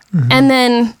that. Mm-hmm. And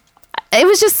then it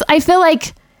was just, I feel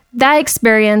like that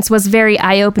experience was very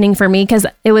eye-opening for me because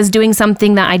it was doing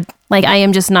something that I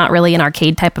am just not really an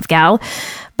arcade type of gal,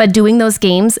 but doing those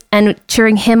games and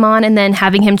cheering him on and then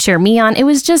having him cheer me on, it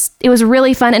was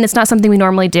really fun and it's not something we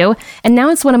normally do. And now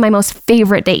it's one of my most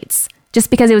favorite dates just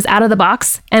because it was out of the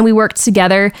box and we worked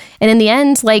together. And in the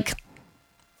end,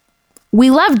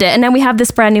 we loved it. And now we have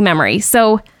this brand new memory.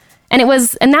 So, and that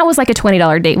was a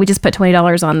 $20 date. We just put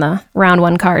 $20 on the round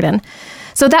 1 card. And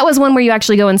so that was one where you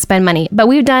actually go and spend money. But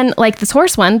we've done this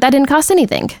horse one that didn't cost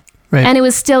anything. Right. And it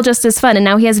was still just as fun. And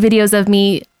now he has videos of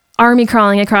me army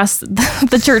crawling across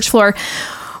the church floor,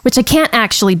 which I can't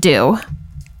actually do.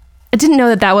 I didn't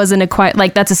know that wasn't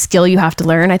that's a skill you have to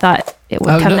learn. I thought it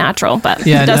would come natural, but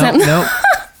it doesn't.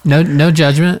 No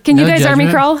judgment. Can you guys army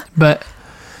crawl? But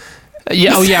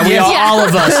yeah, all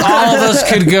of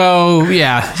us could go.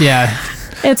 Yeah.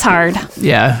 It's hard.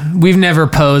 Yeah. We've never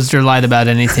posed or lied about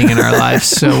anything in our lives.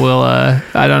 So we'll,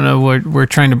 I don't know, we're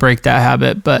trying to break that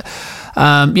habit, but,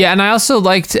 and I also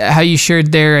liked how you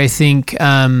shared there. I think,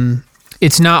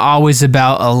 it's not always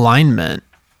about alignment.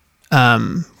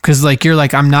 'Cause you're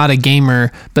I'm not a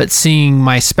gamer, but seeing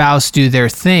my spouse do their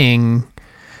thing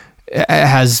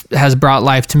has brought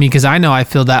life to me. 'Cause I know I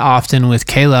feel that often with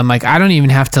Kayla. I'm I don't even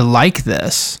have to like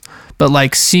this.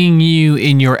 But seeing you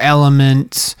in your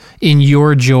element, in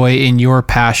your joy, in your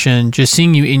passion, just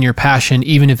seeing you in your passion,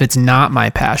 even if it's not my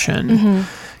passion,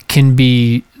 can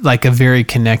be a very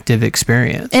connective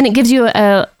experience. And it gives you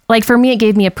for me, it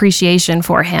gave me appreciation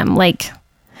for him.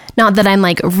 Not that I'm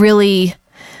really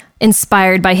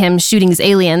inspired by him shooting his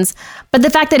aliens, but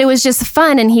the fact that it was just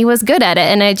fun and he was good at it.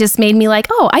 And it just made me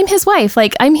oh, I'm his wife.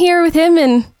 I'm here with him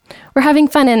and we're having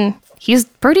fun and he's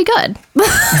pretty good.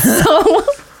 So...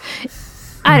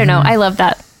 I don't know. I love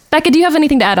that. Becca, do you have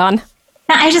anything to add on?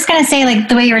 I was just going to say,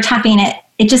 the way you were talking it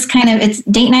just it's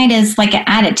date night is an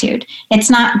attitude.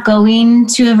 It's not going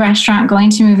to a restaurant,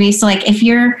 going to movies. So if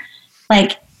you're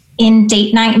in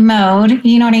date night mode,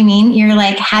 you know what I mean? You're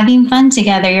having fun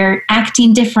together. You're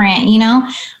acting different,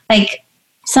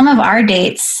 some of our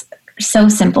dates are so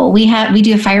simple. We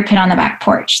do a fire pit on the back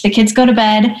porch. The kids go to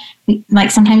bed. We,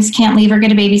 sometimes can't leave or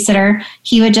get a babysitter.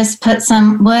 He would just put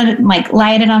some wood,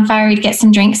 light it on fire. He'd get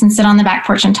some drinks and sit on the back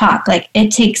porch and talk.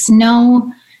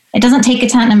 It doesn't take a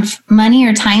ton of money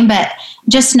or time, but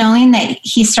just knowing that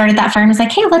he started that fire and was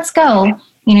hey, let's go.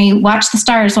 You watch the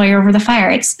stars while you're over the fire.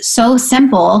 It's so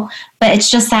simple, but it's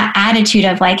just that attitude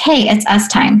of hey, it's us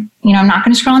time. I'm not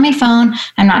going to scroll on my phone.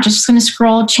 I'm not just going to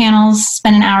scroll channels,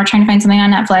 spend an hour trying to find something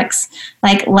on Netflix.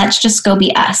 Let's just go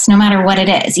be us, no matter what it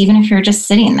is. Even if you're just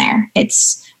sitting there,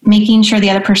 it's making sure the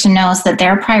other person knows that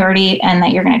they're a priority and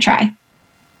that you're going to try.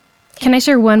 Can I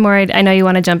share one more? I know you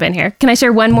want to jump in here. Can I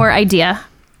share one more idea?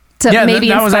 That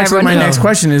was actually my next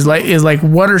question is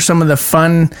what are some of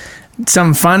the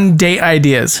some fun date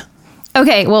ideas?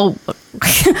 Okay, well,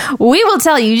 we will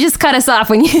tell you. You just cut us off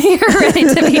when you're ready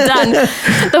to be done.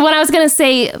 The one I was going to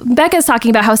say, Becca's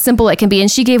talking about how simple it can be, and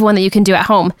she gave one that you can do at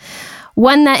home.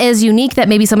 One that is unique that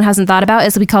maybe someone hasn't thought about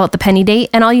is we call it the penny date,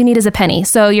 and all you need is a penny.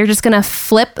 So you're just going to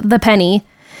flip the penny,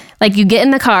 like you get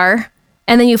in the car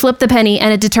and then you flip the penny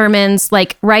and it determines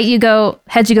like right you go,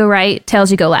 heads you go right,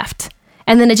 tails you go left.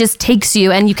 And then it just takes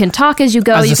you and you can talk as you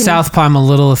go. As a Southpaw, I'm a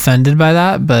little offended by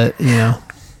that, but you know.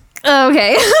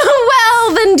 Okay.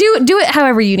 Well, then do it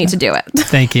however you need to do it.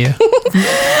 Thank you.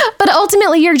 But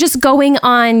ultimately you're just going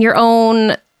on your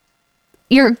own.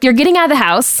 You're getting out of the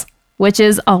house, which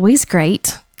is always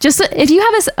great. Just if you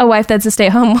have a wife that's a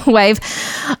stay-at-home wife,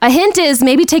 a hint is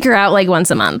maybe take her out like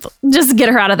once a month. Just get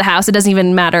her out of the house. It doesn't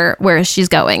even matter where she's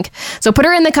going. So put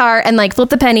her in the car and like flip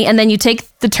the penny, and then you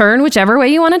take the turn, whichever way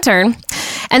you want to turn.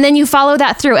 And then you follow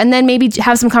that through, and then maybe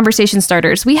have some conversation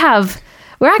starters. We're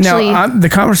actually... Now, the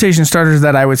conversation starters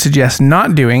that I would suggest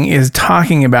not doing is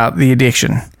talking about the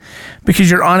addiction,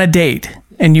 because you're on a date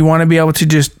and you want to be able to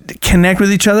just connect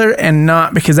with each other, and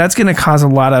not, because that's going to cause a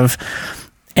lot of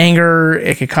anger.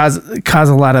 It could cause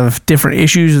a lot of different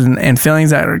issues and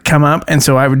feelings that come up. And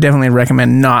so I would definitely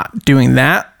recommend not doing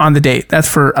that on the date. That's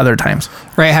for other times.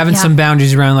 Right. Having some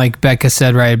boundaries around, like Becca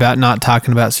said, right, about not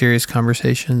talking about serious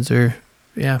conversations, or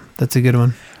that's a good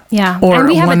one. Yeah. Or and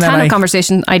we have a ton of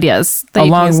conversation ideas.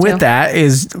 Along with that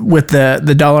is with the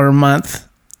 $1 a month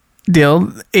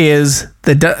deal is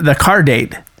the car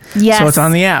date. Yes. So it's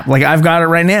on the app. Like I've got it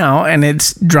right now, and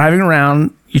it's driving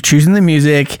around. You're choosing the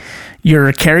music,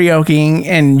 you're karaokeing,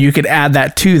 and you could add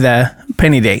that to the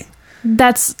penny date.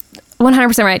 That's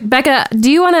 100% right. Becca, do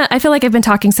you want to, I feel like I've been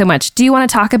talking so much. Do you want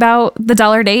to talk about the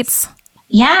dollar dates?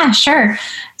 Yeah, sure.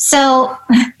 So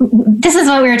this is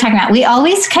what we were talking about. We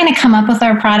always kind of come up with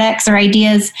our products or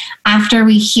ideas after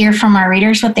we hear from our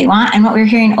readers what they want. And what we're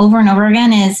hearing over and over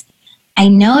again is, I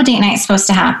know date night's supposed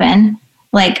to happen.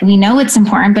 Like, we know it's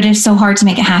important, but it's so hard to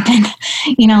make it happen.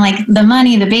 You know, like the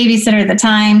money, the babysitter, the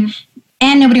time,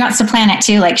 and nobody wants to plan it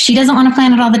too. Like, she doesn't want to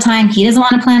plan it all the time. He doesn't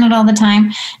want to plan it all the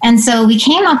time. And so we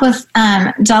came up with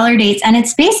dollar dates, and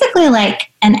it's basically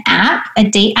like an app, a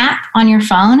date app on your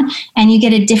phone, and you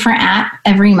get a different app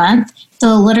every month.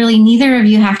 So literally neither of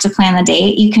you have to plan the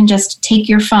date. You can just take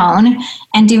your phone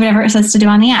and do whatever it says to do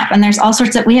on the app. And there's all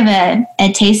sorts of, we have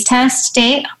a taste test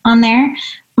date on there.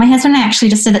 My husband and I actually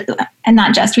just did it, and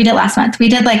not just, we did it last month. We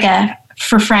did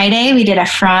for Friday, we did a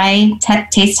fry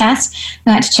taste test.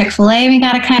 We went to Chick-fil-A, we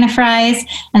got a kind of fries.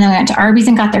 And then we went to Arby's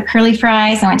and got their curly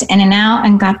fries. I went to In-N-Out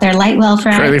and got their light well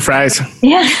fries. Curly fries.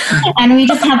 Yeah. And we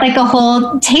just had like a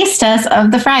whole taste test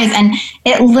of the fries. And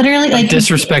it literally like...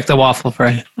 Disrespect the waffle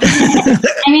fry.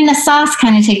 I mean, the sauce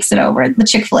kind of takes it over, the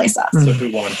Chick-fil-A sauce.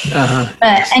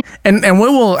 But, and we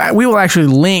will actually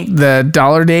link the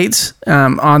dollar dates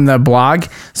on the blog,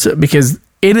 so because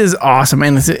it is awesome,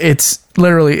 and it's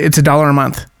literally it's $1 a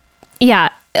month. Yeah.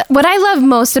 What I love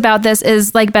most about this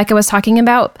is, like Becca was talking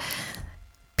about,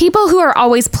 people who are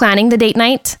always planning the date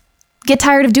night get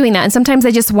tired of doing that. And sometimes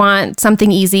they just want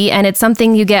something easy, and it's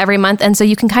something you get every month. And so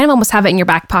you can kind of almost have it in your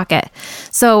back pocket.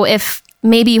 So if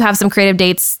maybe you have some creative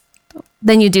dates,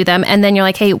 then you do them. And then you're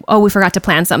like, hey, we forgot to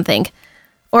plan something.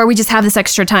 Or we just have this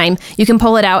extra time. You can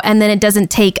pull it out, and then it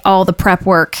doesn't take all the prep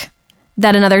work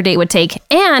that another date would take.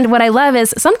 And what I love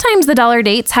is sometimes the dollar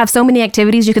dates have so many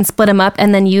activities, you can split them up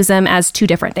and then use them as two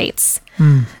different dates.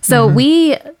 So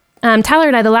we, Tyler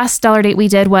and I, the last dollar date we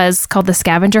did was called the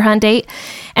scavenger hunt date.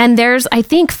 And there's, I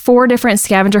think, 4 different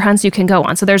scavenger hunts you can go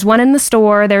on. So there's one in the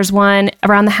store, there's one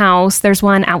around the house, there's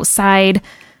one outside,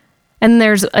 and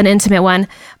there's an intimate one.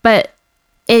 But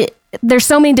there's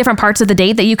so many different parts of the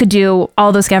date that you could do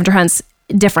all those scavenger hunts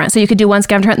different. So you could do one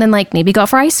scavenger hunt and then like maybe go out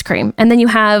for ice cream. And then you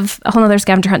have a whole other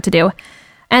scavenger hunt to do.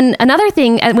 And another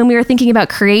thing, when we were thinking about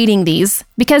creating these,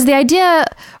 because the idea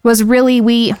was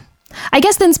really, I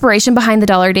guess the inspiration behind the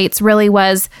dollar dates really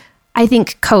was, I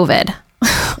think, COVID.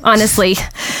 Honestly,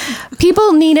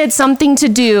 people needed something to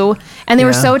do, and they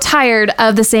were so tired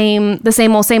of the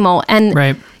same old.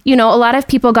 And, you know, a lot of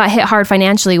people got hit hard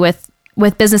financially with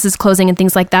businesses closing and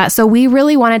things like that. So we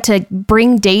really wanted to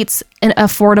bring dates in an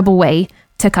affordable way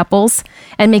to couples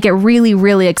and make it really,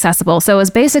 really accessible. So it was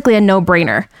basically a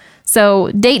no-brainer.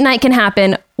 So date night can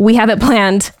happen. We have it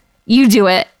planned. You do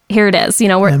it. Here it is. You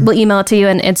know, we'll email it to you,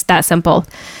 and it's that simple.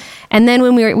 And then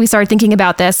when we started thinking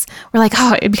about this, we're like,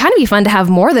 it'd kind of be fun to have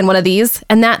more than one of these.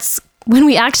 And that's when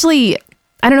we actually,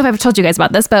 I don't know if I've told you guys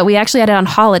about this, but we actually had it on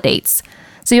holidays.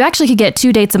 So you actually could get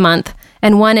 2 dates a month,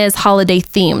 and one is holiday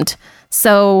themed.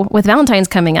 So with Valentine's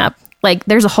coming up, like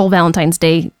there's a whole Valentine's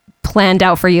Day planned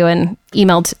out for you and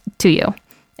emailed to you.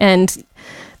 And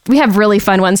we have really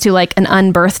fun ones too, like an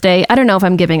unbirthday. I don't know if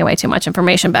I'm giving away too much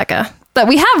information, Becca, but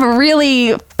we have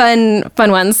really fun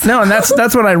ones. No, and that's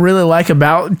what I really like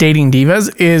about Dating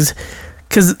Divas is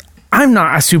because I'm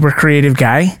not a super creative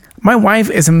guy. My wife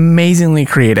is amazingly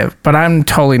creative, but I'm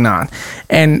totally not.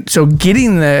 And so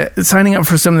signing up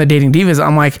for some of the Dating Divas,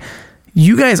 I'm like,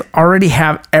 you guys already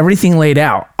have everything laid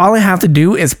out. All I have to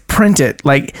do is print it.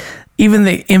 Like even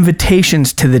the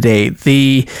invitations to the date,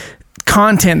 the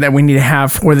content that we need to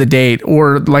have for the date,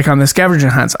 or like on the scavenger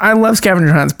hunts. I love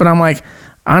scavenger hunts, but I'm like,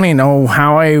 I don't even know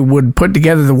how I would put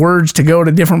together the words to go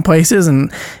to different places.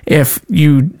 And if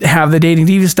you have the Dating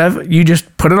Diva stuff, you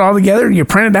just put it all together, you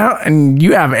print it out, and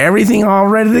you have everything all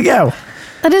ready to go.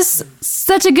 That is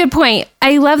such a good point.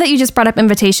 I love that you just brought up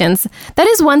invitations. That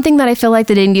is one thing that I feel like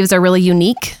the Dating Divas are really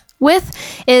unique with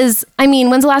is, I mean,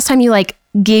 when's the last time you like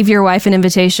gave your wife an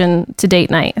invitation to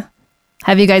date night?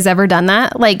 Have you guys ever done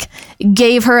that? Like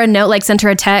gave her a note, like sent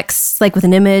her a text, like with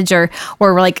an image or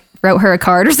like wrote her a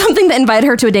card or something that invited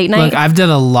her to a date night? Look, I've done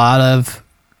a lot of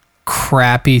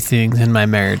crappy things in my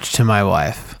marriage to my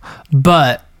wife,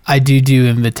 but I do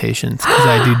invitations because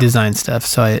I do design stuff.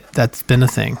 So that's been a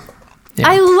thing. Yeah.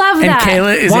 I love that. And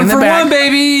Kayla is one in the for back. one,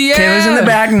 baby. Yeah. Kayla's in the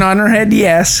back, nodding her head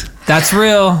yes. That's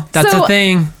real. That's a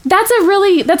thing. That's a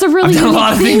really I've done unique a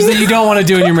lot of thing. things that you don't want to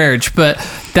do in your marriage, but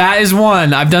that is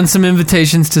one. I've done some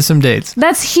invitations to some dates.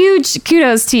 That's huge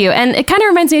kudos to you. And it kind of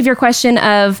reminds me of your question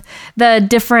of the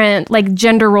different like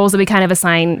gender roles that we kind of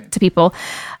assign to people,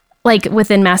 like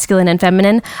within masculine and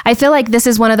feminine. I feel like this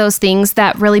is one of those things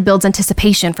that really builds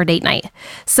anticipation for date night.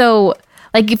 So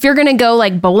like if you're going to go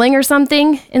like bowling or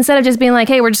something, instead of just being like,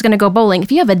 hey, we're just going to go bowling.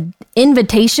 If you have an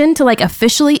invitation to like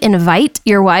officially invite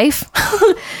your wife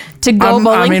to go bowling.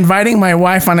 I'm inviting my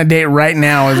wife on a date right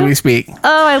now as we speak.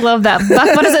 Oh, I love that.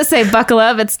 What does it say? Buckle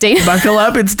up. It's date. Buckle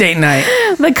up. It's date night.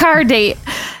 The car date.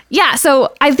 Yeah.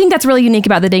 So I think that's really unique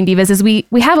about the Dating Divas is we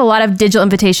have a lot of digital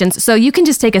invitations. So you can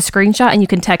just take a screenshot and you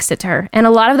can text it to her. And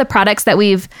a lot of the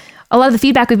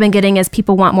feedback we've been getting is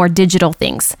people want more digital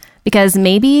things because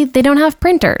maybe they don't have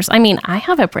printers. I mean, I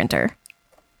have a printer,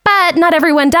 but not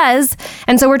everyone does.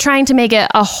 And so we're trying to make it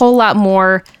a whole lot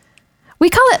more, we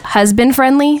call it husband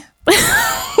friendly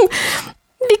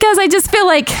because I just feel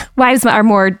like wives are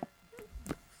more,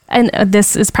 and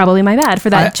this is probably my bad for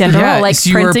that gender role, like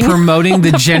so printing. You are promoting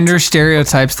the gender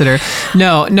stereotypes that are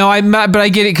but I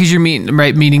get it because you're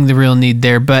meeting the real need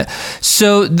there. But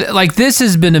so like this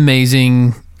has been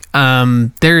amazing.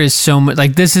 There is so much,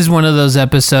 like this is one of those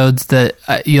episodes that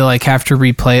you like have to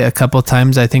replay a couple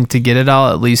times, I think, to get it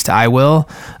all. At least I will.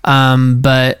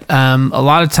 But a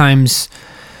lot of times,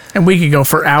 and we could go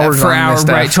for hours on this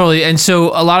stuff. Right? Totally. And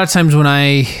so a lot of times when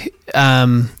I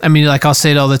mean, like I'll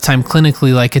say it all the time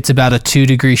clinically, like it's about a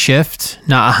 2-degree shift,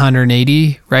 not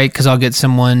 180, right? Because I'll get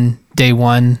someone day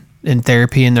one in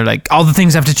therapy and they're like, all the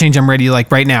things have to change. I'm ready,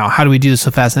 like right now. How do we do this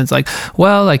so fast? And it's like,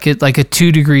 well, like a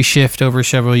 2-degree shift over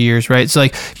several years, right? So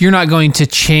like you're not going to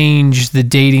change the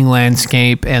dating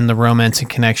landscape and the romance and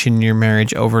connection in your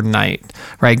marriage overnight,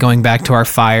 right? Going back to our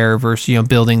fire versus,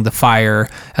 building the fire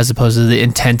as opposed to the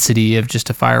intensity of just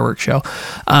a fireworks show.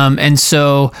 And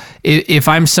so if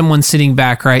I'm someone sitting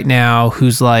back right now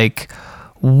who's like,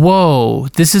 whoa,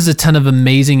 this is a ton of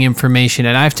amazing information.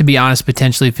 And I have to be honest,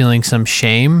 potentially feeling some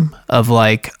shame of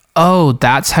like, oh,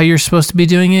 that's how you're supposed to be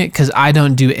doing it? Because I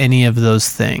don't do any of those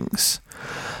things.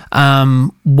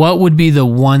 What would be the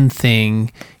one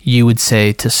thing you would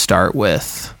say to start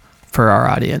with for our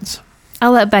audience?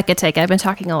 I'll let Becca take it. I've been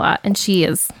talking a lot and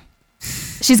she's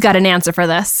got an answer for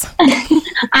this.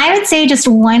 I would say just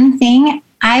one thing.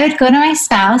 I would go to my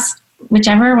spouse,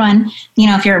 whichever one,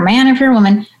 if you're a man or if you're a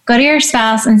woman, go to your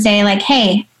spouse and say like,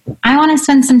 hey, I want to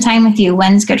spend some time with you.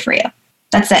 When's good for you?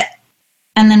 That's it.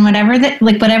 And then whatever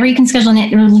you can schedule,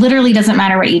 it literally doesn't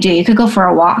matter what you do. You could go for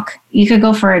a walk. You could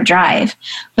go for a drive,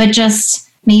 but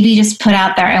maybe just put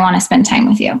out there, I want to spend time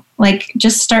with you. Like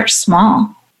just start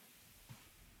small.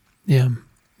 Yeah.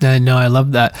 No, I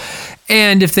love that.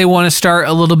 And if they want to start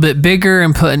a little bit bigger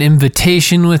and put an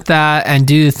invitation with that and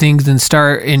do the things and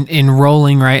start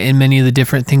enrolling right in many of the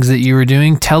different things that you were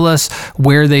doing, tell us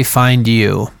where they find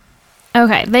you.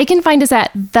 Okay. They can find us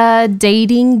at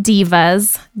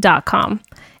thedatingdivas.com.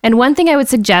 And one thing I would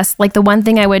suggest, like the one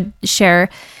thing I would share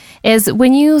is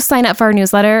when you sign up for our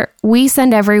newsletter, we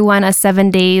send everyone a 7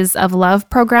 days of love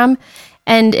program.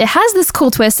 And it has this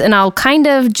cool twist, and I'll kind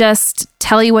of just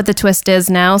tell you what the twist is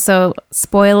now. So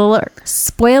spoiler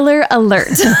alert.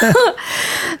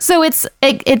 So it's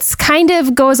kind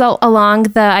of goes along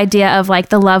the idea of like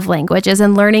the love languages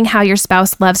and learning how your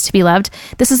spouse loves to be loved.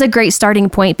 This is a great starting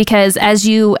point because as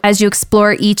you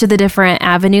explore each of the different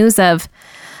avenues of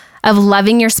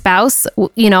loving your spouse,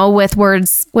 with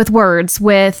words,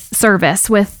 with service,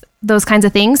 with those kinds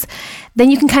of things,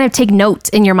 then you can kind of take note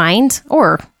in your mind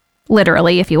or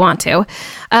literally if you want to,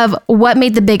 of what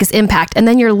made the biggest impact. And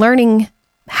then you're learning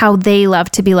how they love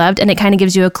to be loved. And it kind of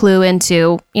gives you a clue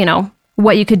into,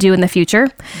 what you could do in the future.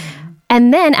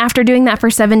 And then after doing that for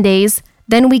 7 days,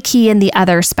 then we key in the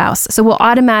other spouse. So we'll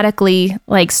automatically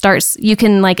you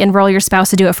can enroll your spouse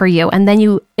to do it for you. And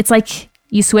then it's like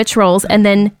you switch roles and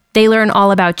then they learn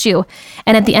all about you.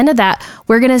 And at the end of that,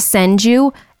 we're going to send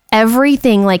you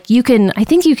everything. I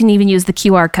think you can even use the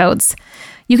QR codes.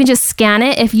 You can just scan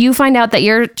it. If you find out that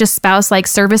your spouse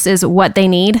service is what they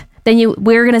need, then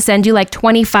we're going to send you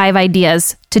 25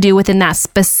 ideas to do within that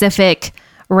specific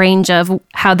range of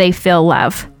how they feel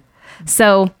love.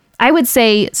 So I would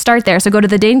say start there. So go to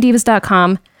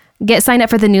thedatingdivas.com, get signed up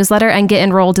for the newsletter and get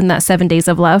enrolled in that 7 Days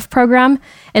of Love program.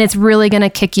 And it's really going to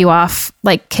kick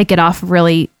it off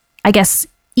really, I guess,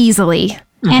 easily.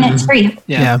 And it's free.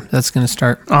 Yeah, that's going to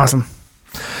start. Awesome.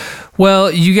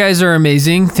 Well, you guys are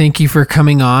amazing. Thank you for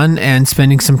coming on and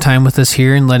spending some time with us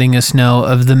here and letting us know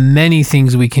of the many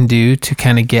things we can do to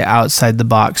kind of get outside the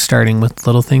box, starting with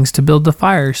little things to build the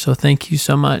fire. So thank you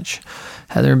so much,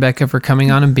 Heather and Becca, for coming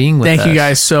on and being with us. Thank you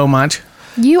guys so much.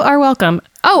 You are welcome.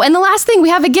 Oh, and the last thing, we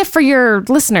have a gift for your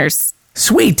listeners.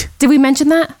 Sweet. Did we mention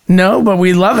that? No, but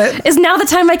we love it. Is now the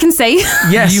time I can say?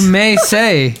 Yes. You may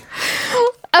say.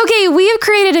 Okay, we have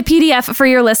created a PDF for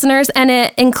your listeners, and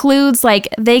it includes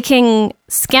they can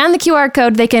scan the QR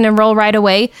code, they can enroll right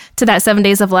away to that 7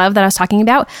 Days of Love that I was talking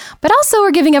about. But also,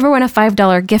 we're giving everyone a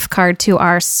 $5 gift card to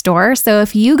our store. So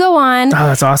if you go on, Oh,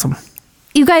 that's awesome.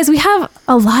 you guys, we have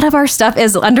a lot of our stuff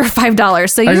is under $5.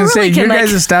 So you I was really gonna say, can your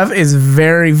guys' stuff is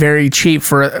very, very cheap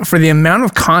for the amount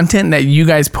of content that you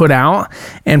guys put out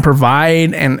and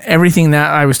provide, and everything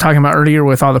that I was talking about earlier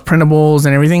with all the printables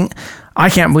and everything. I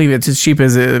can't believe it's as cheap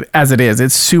as it is.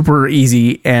 It's super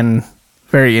easy and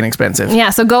very inexpensive.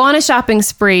 Yeah, so go on a shopping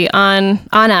spree on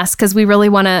us, because we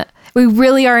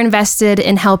really are invested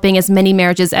in helping as many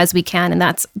marriages as we can, and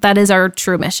that is our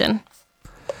true mission.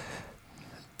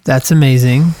 That's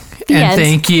amazing. Yes.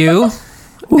 Thank you.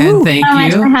 And thank so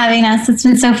much you for having us. It's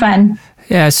been so fun.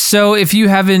 Yeah, so if you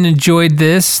haven't enjoyed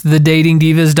this,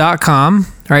 thedatingdivas.com,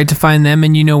 right, to find them,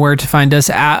 and you know where to find us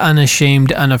at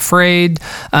Unashamed Unafraid.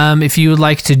 If you would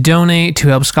like to donate to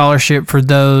help scholarship for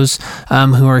those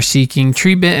who are seeking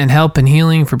treatment and help and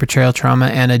healing for betrayal, trauma,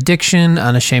 and addiction,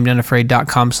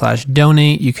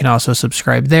 unashamedunafraid.com/donate. You can also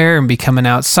subscribe there and become an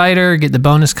outsider, get the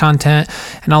bonus content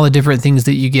and all the different things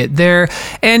that you get there.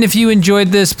 And if you enjoyed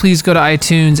this, please go to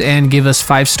iTunes and give us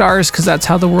 5 stars, because that's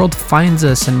how the world finds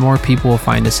us and more people will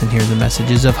find us and hear the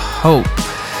messages of hope.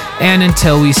 And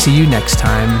until we see you next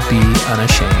time, be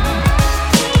unashamed.